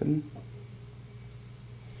part open.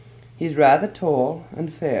 "He's rather tall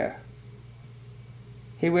and fair.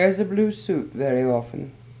 He wears a blue suit very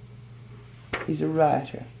often. He's a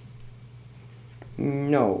writer."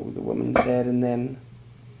 "No," the woman said, and then,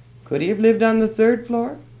 "Could he have lived on the 3rd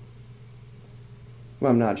floor?"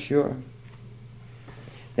 "Well, I'm not sure."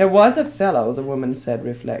 "There was a fellow," the woman said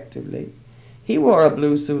reflectively. "He wore a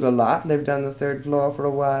blue suit a lot, lived on the 3rd floor for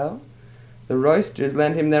a while. The Roysters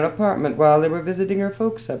lent him their apartment while they were visiting her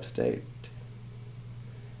folks upstate."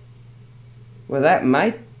 "Well, that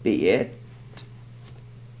might be it.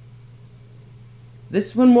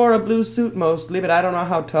 This one wore a blue suit mostly, but I don't know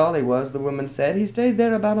how tall he was," the woman said. "He stayed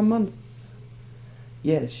there about a month."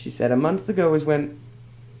 "Yes," she said, "a month ago is when—"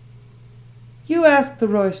 "You ask the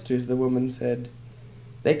Roysters," the woman said.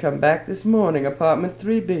 "They come back this morning, apartment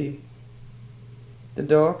 3B. The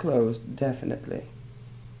door closed, definitely.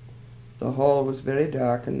 The hall was very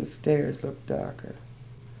dark, and the stairs looked darker.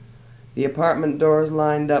 The apartment doors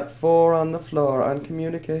lined up, 4 on the floor,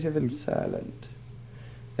 uncommunicative and silent.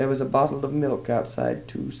 There was a bottle of milk outside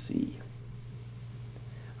 2C.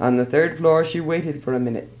 On the 3rd floor she waited for a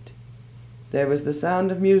minute. There was the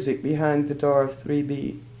sound of music behind the door of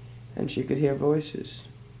 3B, and she could hear voices.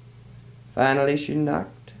 Finally she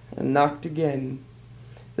knocked, and knocked again.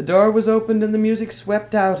 The door was opened and the music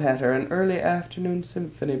swept out at her, an early afternoon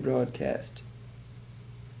symphony broadcast.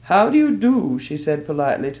 "How do you do?" she said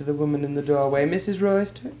politely to the woman in the doorway. "Mrs.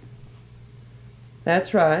 Royster?"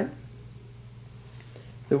 "That's right."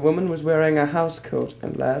 The woman was wearing a house coat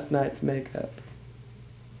and last night's makeup.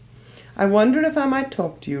 "I wonder if I might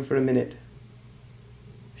talk to you for a minute."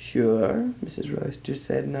 "Sure," Mrs. Royster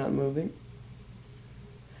said, not moving.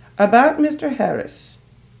 "About Mr. Harris."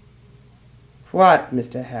 "What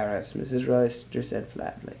Mr. Harris?" Mrs. Royster said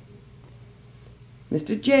flatly.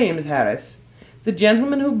 "Mr. James Harris, the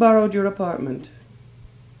gentleman who borrowed your apartment."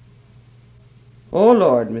 "Oh,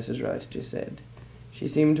 Lord," Mrs. Royster said. She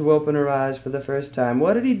seemed to open her eyes for the first time.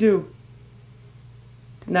 "What did he do?"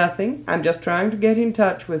 "Nothing. I'm just trying to get in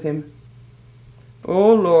touch with him."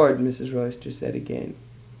 "Oh, Lord," Mrs. Royster said again.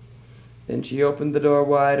 Then she opened the door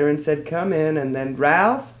wider and said, "Come in," and then,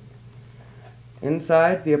 "Ralph!"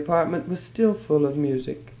 Inside, the apartment was still full of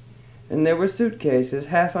music, and there were suitcases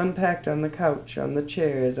half unpacked on the couch, on the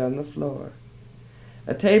chairs, on the floor.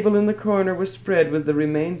 A table in the corner was spread with the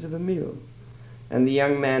remains of a meal, and the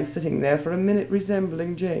young man sitting there for a minute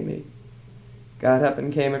resembling Jamie got up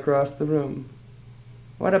and came across the room.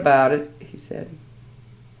 "What about it?" he said.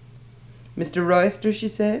 "Mr. Royster," she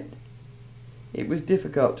said. It was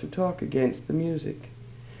difficult to talk against the music.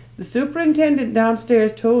 "The superintendent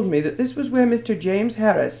downstairs told me that this was where Mr. James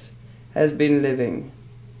Harris has been living."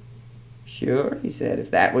 "Sure," he said,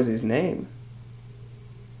 "if that was his name."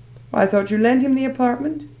 "I thought you lent him the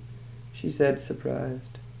apartment?" she said,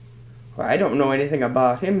 surprised. "Well, I don't know anything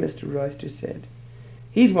about him," Mr. Royster said.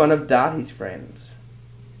 "He's one of Dottie's friends."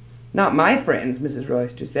 "Not my friends," Mrs.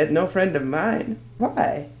 Royster said. "No friend of mine."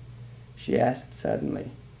 "Why?" she asked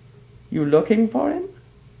suddenly. "You looking for him?"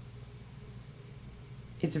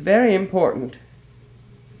 "It's very important."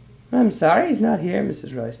 "I'm sorry he's not here,"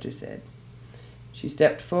 Mrs. Royster said. She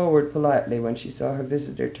stepped forward politely when she saw her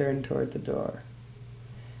visitor turn toward the door.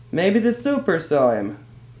 "Maybe the super saw him,"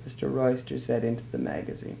 Mr. Royster said into the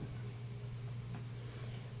magazine.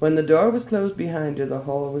 When the door was closed behind her, the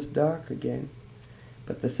hall was dark again,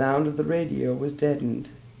 but the sound of the radio was deadened.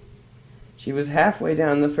 She was halfway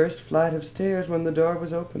down the first flight of stairs when the door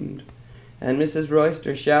was opened, and Mrs.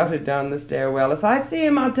 Royster shouted down the stairwell, "If I see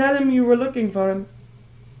him, I'll tell him you were looking for him."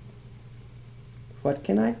 What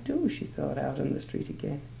can I do, she thought, out on the street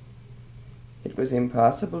again. It was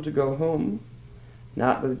impossible to go home,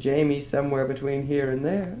 not with Jamie somewhere between here and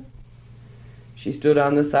there. She stood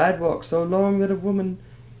on the sidewalk so long that a woman,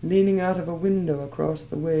 leaning out of a window across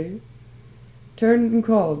the way, turned and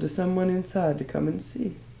called to someone inside to come and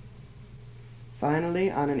see. Finally,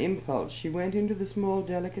 on an impulse, she went into the small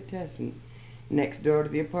delicatessen next door to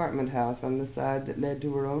the apartment house on the side that led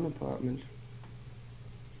to her own apartment.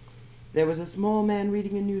 There was a small man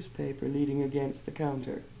reading a newspaper leaning against the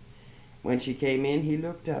counter. When she came in, he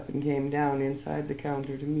looked up and came down inside the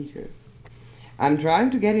counter to meet her. "I'm trying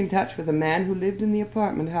to get in touch with a man who lived in the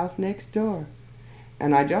apartment house next door,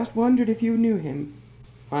 and I just wondered if you knew him.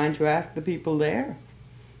 Why don't you ask the people there?"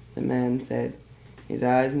 the man said, his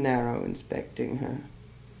eyes narrow, inspecting her.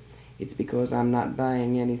 "It's because I'm not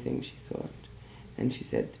buying anything," she thought. And she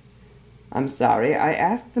said, "I'm sorry, I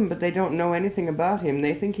asked them, but they don't know anything about him.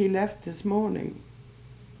 They think he left this morning."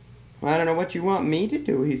 "I don't know what you want me to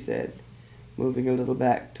do," he said, moving a little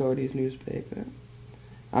back toward his newspaper.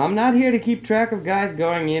 "I'm not here to keep track of guys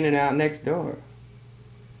going in and out next door."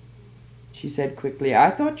 She said quickly, "I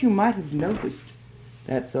thought you might have noticed,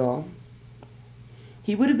 that's all."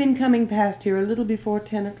 He would have been coming past here a little before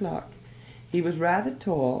 10 o'clock. He was rather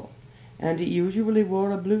tall, and he usually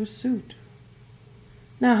wore a blue suit.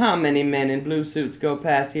 "Now, how many men in blue suits go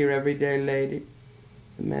past here every day, lady?"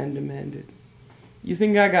 the man demanded. "You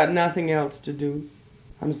think I got nothing else to do?"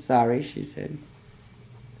 "I'm sorry," she said.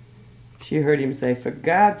 She heard him say, "For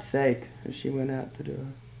God's sake," as she went out the door.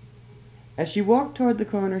 As she walked toward the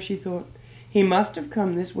corner, she thought, "He must have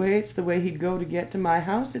come this way. It's the way he'd go to get to my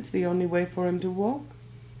house. It's the only way for him to walk."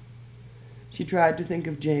 She tried to think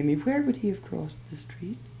of Jamie. Where would he have crossed the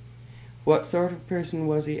street? What sort of person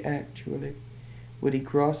was he actually? Would he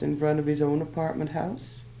cross in front of his own apartment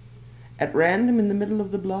house? At random in the middle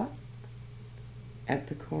of the block? At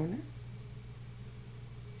the corner?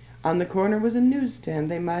 On the corner was a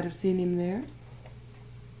newsstand. They might have seen him there.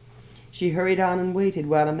 She hurried on and waited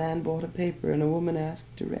while a man bought a paper and a woman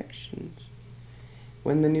asked directions.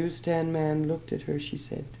 When the newsstand man looked at her, she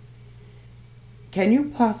said, "Can you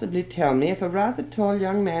possibly tell me if a rather tall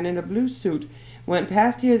young man in a blue suit went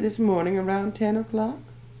past here this morning around 10 o'clock?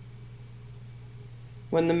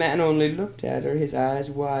 When the man only looked at her, his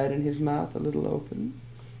eyes wide and his mouth a little open,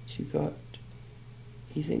 she thought,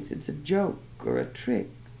 He thinks it's a joke or a trick.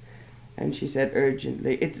 And she said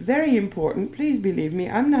urgently, "It's very important. Please believe me.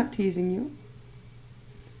 I'm not teasing you."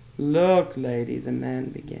 "Look, lady," the man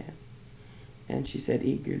began. And she said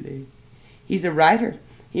eagerly, "He's a writer.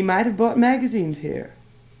 He might have bought magazines here."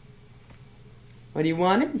 "What do you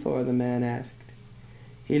want him for?" the man asked.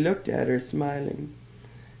 He looked at her, smiling.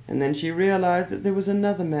 And then she realized that there was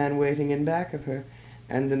another man waiting in back of her,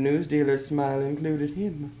 and the newsdealer's smile included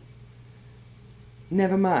him.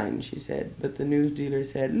 "Never mind," she said, but the newsdealer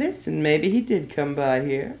said, "Listen, maybe he did come by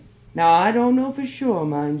here. Now, I don't know for sure,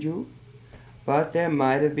 mind you, but there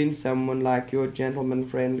might have been someone like your gentleman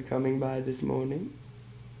friend coming by this morning."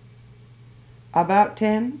 "About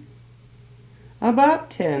 10? "About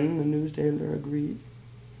 10, the newsdealer agreed.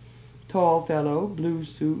 "Tall fellow, blue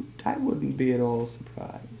suit. I wouldn't be at all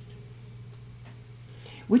surprised."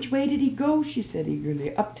 "Which way did he go?" she said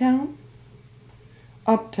eagerly. "Uptown?"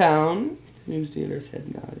 "Uptown," the newsdealer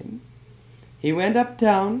said, nodding. "He went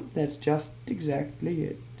uptown. That's just exactly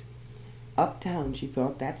it." Uptown, she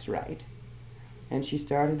thought, that's right. And she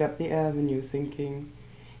started up the avenue, thinking,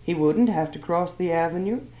 he wouldn't have to cross the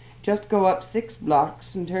avenue, just go up 6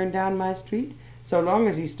 blocks and turn down my street, so long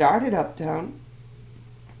as he started uptown.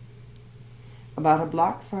 About a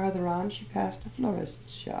block farther on, she passed a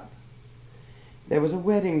florist's shop. There was a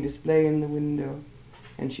wedding display in the window,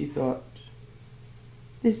 and she thought,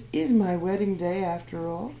 this is my wedding day after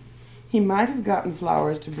all. He might have gotten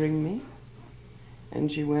flowers to bring me.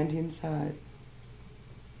 And she went inside.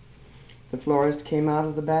 The florist came out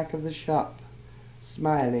of the back of the shop,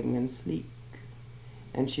 smiling and sleek,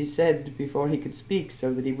 and she said before he could speak,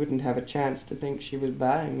 so that he wouldn't have a chance to think she was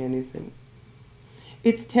buying anything,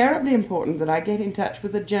 "It's terribly important that I get in touch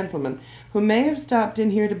with a gentleman who may have stopped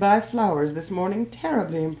in here to buy flowers this morning.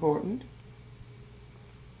 Terribly important."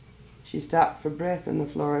 She stopped for breath, and the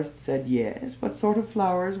florist said, "Yes, what sort of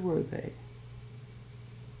flowers were they?"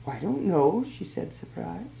 "I don't know," she said,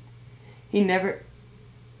 surprised. "He never—"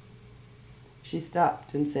 She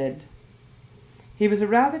stopped and said, "He was a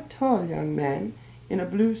rather tall young man in a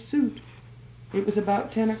blue suit. It was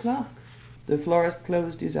about 10 o'clock. The florist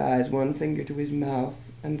closed his eyes, one finger to his mouth,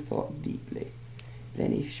 and thought deeply.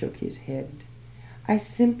 Then he shook his head. "I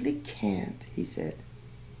simply can't," he said.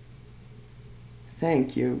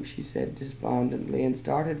 "Thank you," she said despondently, and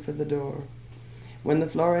started for the door, when the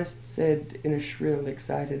florist said in a shrill,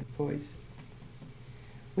 excited voice,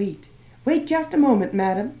 "Wait just a moment,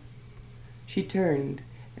 madam." She turned,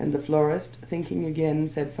 and the florist, thinking again,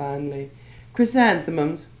 said finally,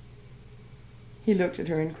 "Chrysanthemums." He looked at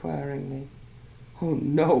her inquiringly. "Oh,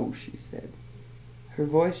 no," she said. Her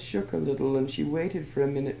voice shook a little, and she waited for a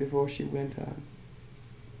minute before she went on.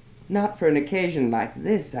 "Not for an occasion like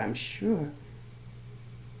this, I'm sure."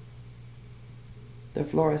 The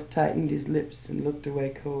florist tightened his lips and looked away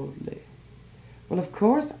coldly. "Well, of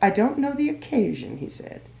course, I don't know the occasion," he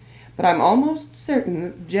said, "but I'm almost certain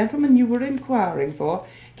that the gentleman you were inquiring for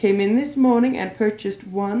came in this morning and purchased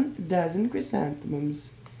 1 dozen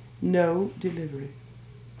chrysanthemums. No delivery."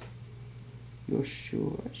 "You're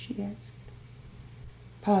sure?" she asked.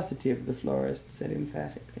 "Positive," the florist said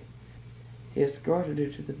emphatically. He escorted her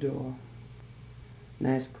to the door.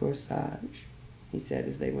 "Nice corsage," he said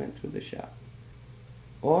as they went through the shop.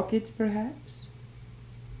 "Orchids, perhaps?"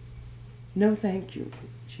 "No, thank you,"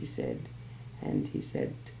 she said, and he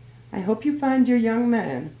said, "I hope you find your young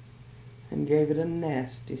man," and gave it a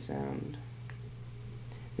nasty sound.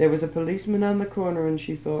 There was a policeman on the corner, and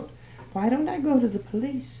she thought, why don't I go to the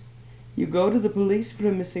police? You go to the police for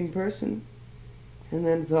a missing person. And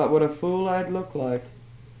then thought what a fool I'd look like.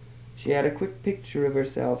 She had a quick picture of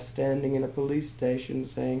herself standing in a police station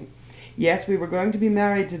saying, "Yes, we were going to be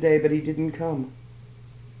married today, but he didn't come."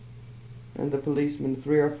 And the policemen,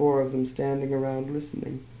 3 or 4 of them, standing around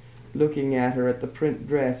listening, looking at her, at the print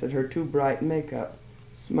dress, at her too bright makeup,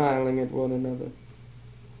 smiling at one another.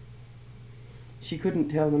 She couldn't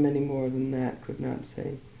tell them any more than that, could not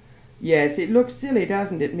say, "Yes, it looks silly,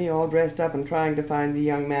 doesn't it, me all dressed up and trying to find the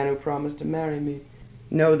young man who promised to marry me."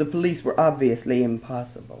 No, the police were obviously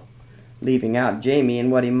impossible, leaving out Jamie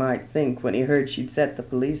and what he might think when he heard she'd set the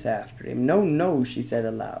police after him. "No, no," she said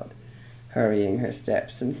aloud, hurrying her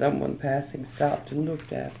steps, and someone passing stopped and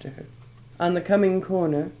looked after her. On the coming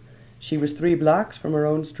corner, she was 3 blocks from her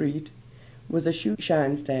own street, was a shoe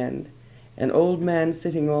shine stand, an old man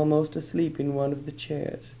sitting almost asleep in one of the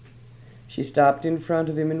chairs. She stopped in front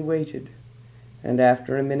of him and waited, and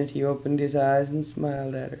after a minute he opened his eyes and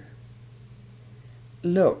smiled at her.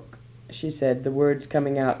 "Look," she said, the words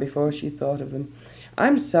coming out before she thought of them,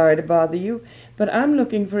 "I'm sorry to bother you, but I'm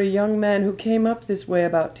looking for a young man who came up this way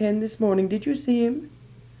about 10 this morning. Did you see him?"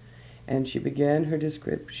 and she began her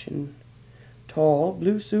description. Tall,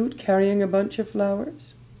 blue suit, carrying a bunch of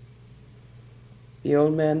flowers. The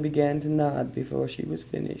old man began to nod before she was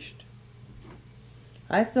finished.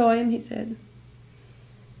 I saw him, he said.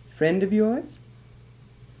 Friend of yours?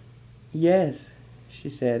 Yes, she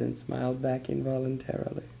said, and smiled back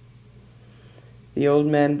involuntarily. The old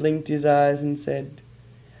man blinked his eyes and said,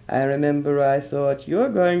 I remember I thought, you're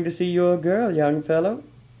going to see your girl, young fellow.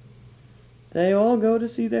 They all go to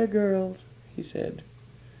see their girls, he said,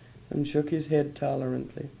 and shook his head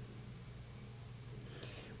tolerantly.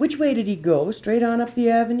 Which way did he go? Straight on up the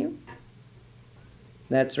avenue?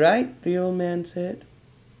 That's right, the old man said.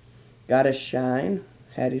 Got a shine,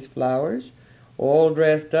 had his flowers, all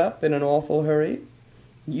dressed up in an awful hurry.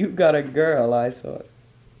 You've got a girl, I thought.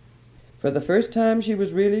 For the first time she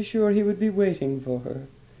was really sure he would be waiting for her,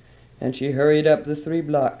 and she hurried up the 3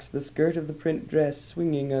 blocks, the skirt of the print dress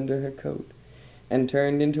swinging under her coat, and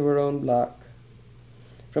turned into her own block.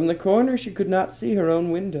 From the corner she could not see her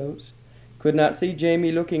own windows, could not see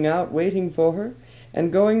Jamie looking out, waiting for her,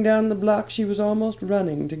 and going down the block she was almost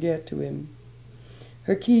running to get to him.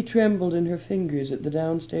 Her key trembled in her fingers at the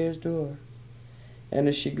downstairs door, and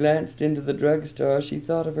as she glanced into the drugstore she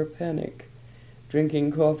thought of her panic,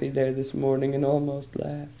 drinking coffee there this morning, and almost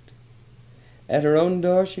laughed. At her own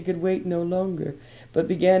door she could wait no longer, but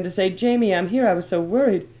began to say, Jamie, I'm here, I was so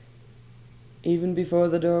worried, even before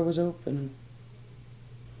the door was open.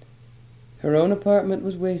 Her own apartment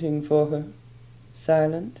was waiting for her,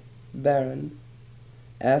 silent, barren,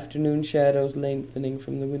 afternoon shadows lengthening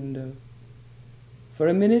from the window. For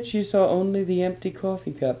a minute she saw only the empty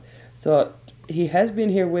coffee cup, thought, he has been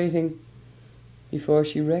here waiting, before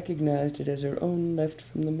she recognized it as her own left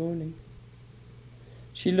from the morning.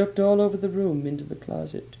 She looked all over the room, into the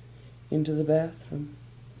closet, into the bathroom.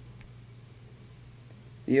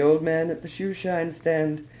 The old man at the shoe-shine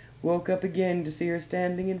stand woke up again to see her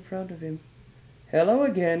standing in front of him. Hello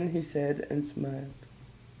again, he said, and smiled.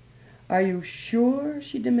 Are you sure?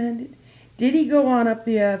 She demanded. Did he go on up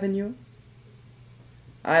the avenue?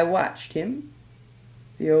 I watched him,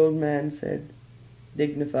 the old man said,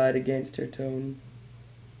 dignified against her tone.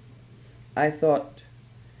 I thought,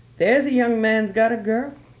 there's a young man's got a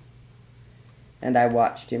girl. And I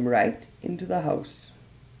watched him right into the house.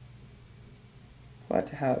 What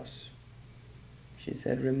house? She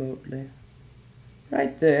said remotely.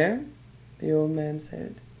 Right there, the old man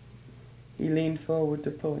said. He leaned forward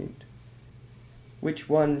to point. Which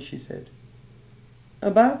one? She said.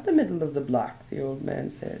 About the middle of the block, the old man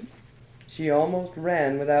said. She almost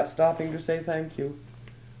ran without stopping to say thank you.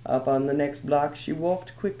 Up on the next block she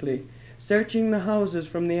walked quickly, searching the houses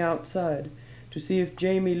from the outside to see if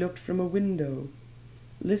Jamie looked from a window,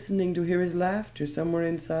 listening to hear his laughter somewhere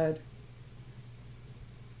inside.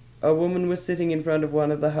 A woman was sitting in front of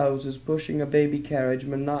one of the houses, pushing a baby carriage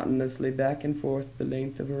monotonously back and forth the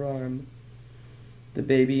length of her arm. The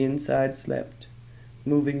baby inside slept,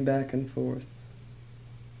 moving back and forth.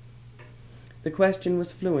 The question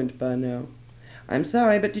was fluent by now. I'm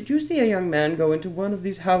sorry, but did you see a young man go into one of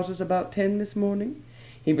these houses about 10 this morning?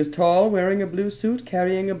 He was tall, wearing a blue suit,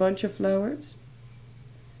 carrying a bunch of flowers.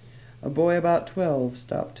 A boy about 12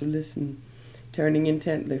 stopped to listen, turning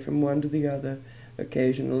intently from one to the other,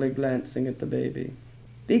 occasionally glancing at the baby.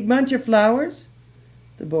 Big bunch of flowers?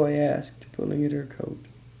 The boy asked, pulling at her coat.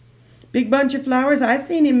 Big bunch of flowers? I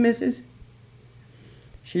seen him, missus.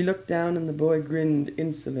 She looked down and the boy grinned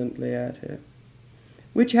insolently at her.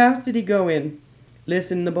 Which house did he go in?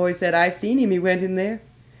 Listen, the boy said, I seen him, he went in there.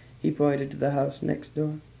 He pointed to the house next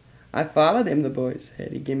door. I followed him, the boy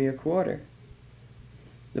said. He gave me a quarter.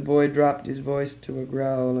 The boy dropped his voice to a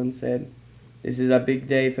growl and said, This is a big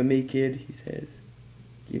day for me, kid, he says.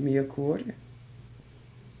 Give me a quarter.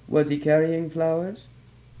 Was he carrying flowers?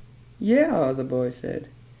 Yeah, the boy said.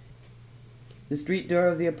 The street door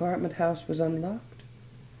of the apartment house was unlocked.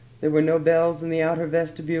 There were no bells in the outer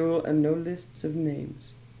vestibule and no lists of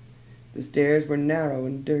names. The stairs were narrow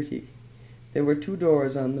and dirty. There were 2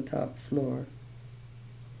 doors on the top floor.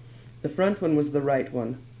 The front one was the right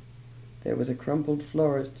one. There was a crumpled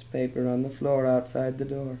florist's paper on the floor outside the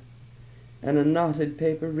door, and a knotted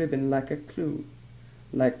paper ribbon like a clue,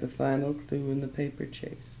 like the final clue in the paper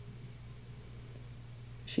chase.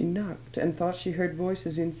 She knocked and thought she heard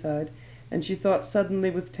voices inside, and she thought suddenly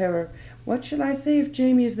with terror, what shall I say if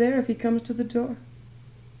Jamie is there, if he comes to the door?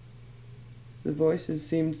 The voices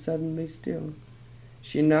seemed suddenly still.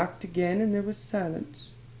 She knocked again, and there was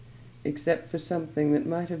silence, except for something that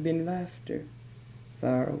might have been laughter,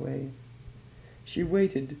 far away. She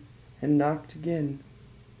waited and knocked again,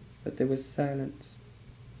 but there was silence.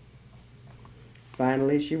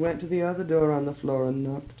 Finally, she went to the other door on the floor and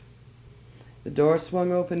knocked. The door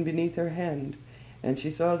swung open beneath her hand, and she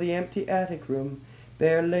saw the empty attic room,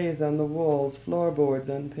 bare lath on the walls, floorboards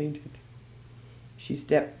unpainted. She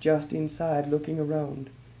stepped just inside, looking around.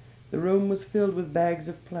 The room was filled with bags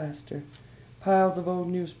of plaster, piles of old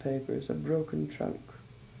newspapers, a broken trunk.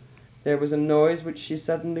 There was a noise which she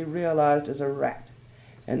suddenly realized as a rat,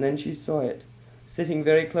 and then she saw it, sitting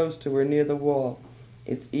very close to her near the wall,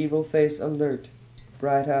 its evil face alert,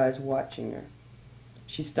 bright eyes watching her.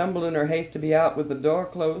 She stumbled in her haste to be out with the door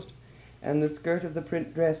closed, and the skirt of the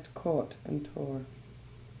print dress caught and tore.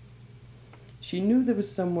 She knew there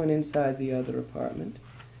was someone inside the other apartment,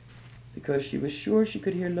 because she was sure she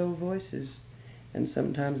could hear low voices and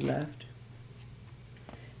sometimes laughter.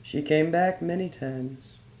 She came back many times,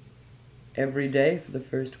 every day for the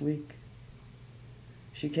first week.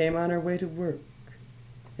 She came on her way to work,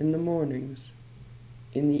 in the mornings,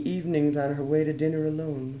 in the evenings on her way to dinner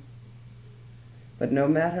alone. But no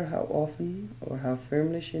matter how often or how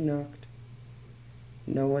firmly she knocked,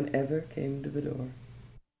 no one ever came to the door.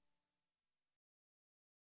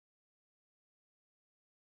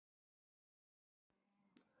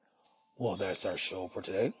 Well, that's our show for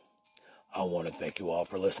today. I want to thank you all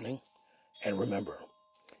for listening. And remember,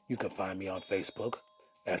 you can find me on Facebook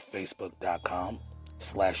at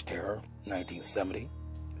facebook.com/terror1970.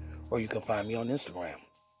 Or you can find me on Instagram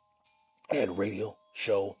at Radio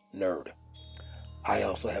Show Nerd. I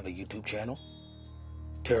also have a YouTube channel,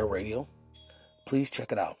 Terror Radio. Please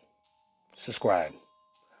check it out. Subscribe,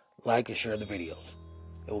 like, and share the videos.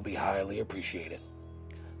 It will be highly appreciated.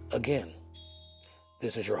 Again,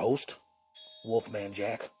 this is your host, Wolfman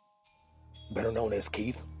Jack, better known as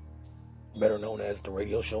Keith, better known as the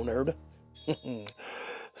Radio Show Nerd,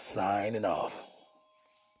 signing off.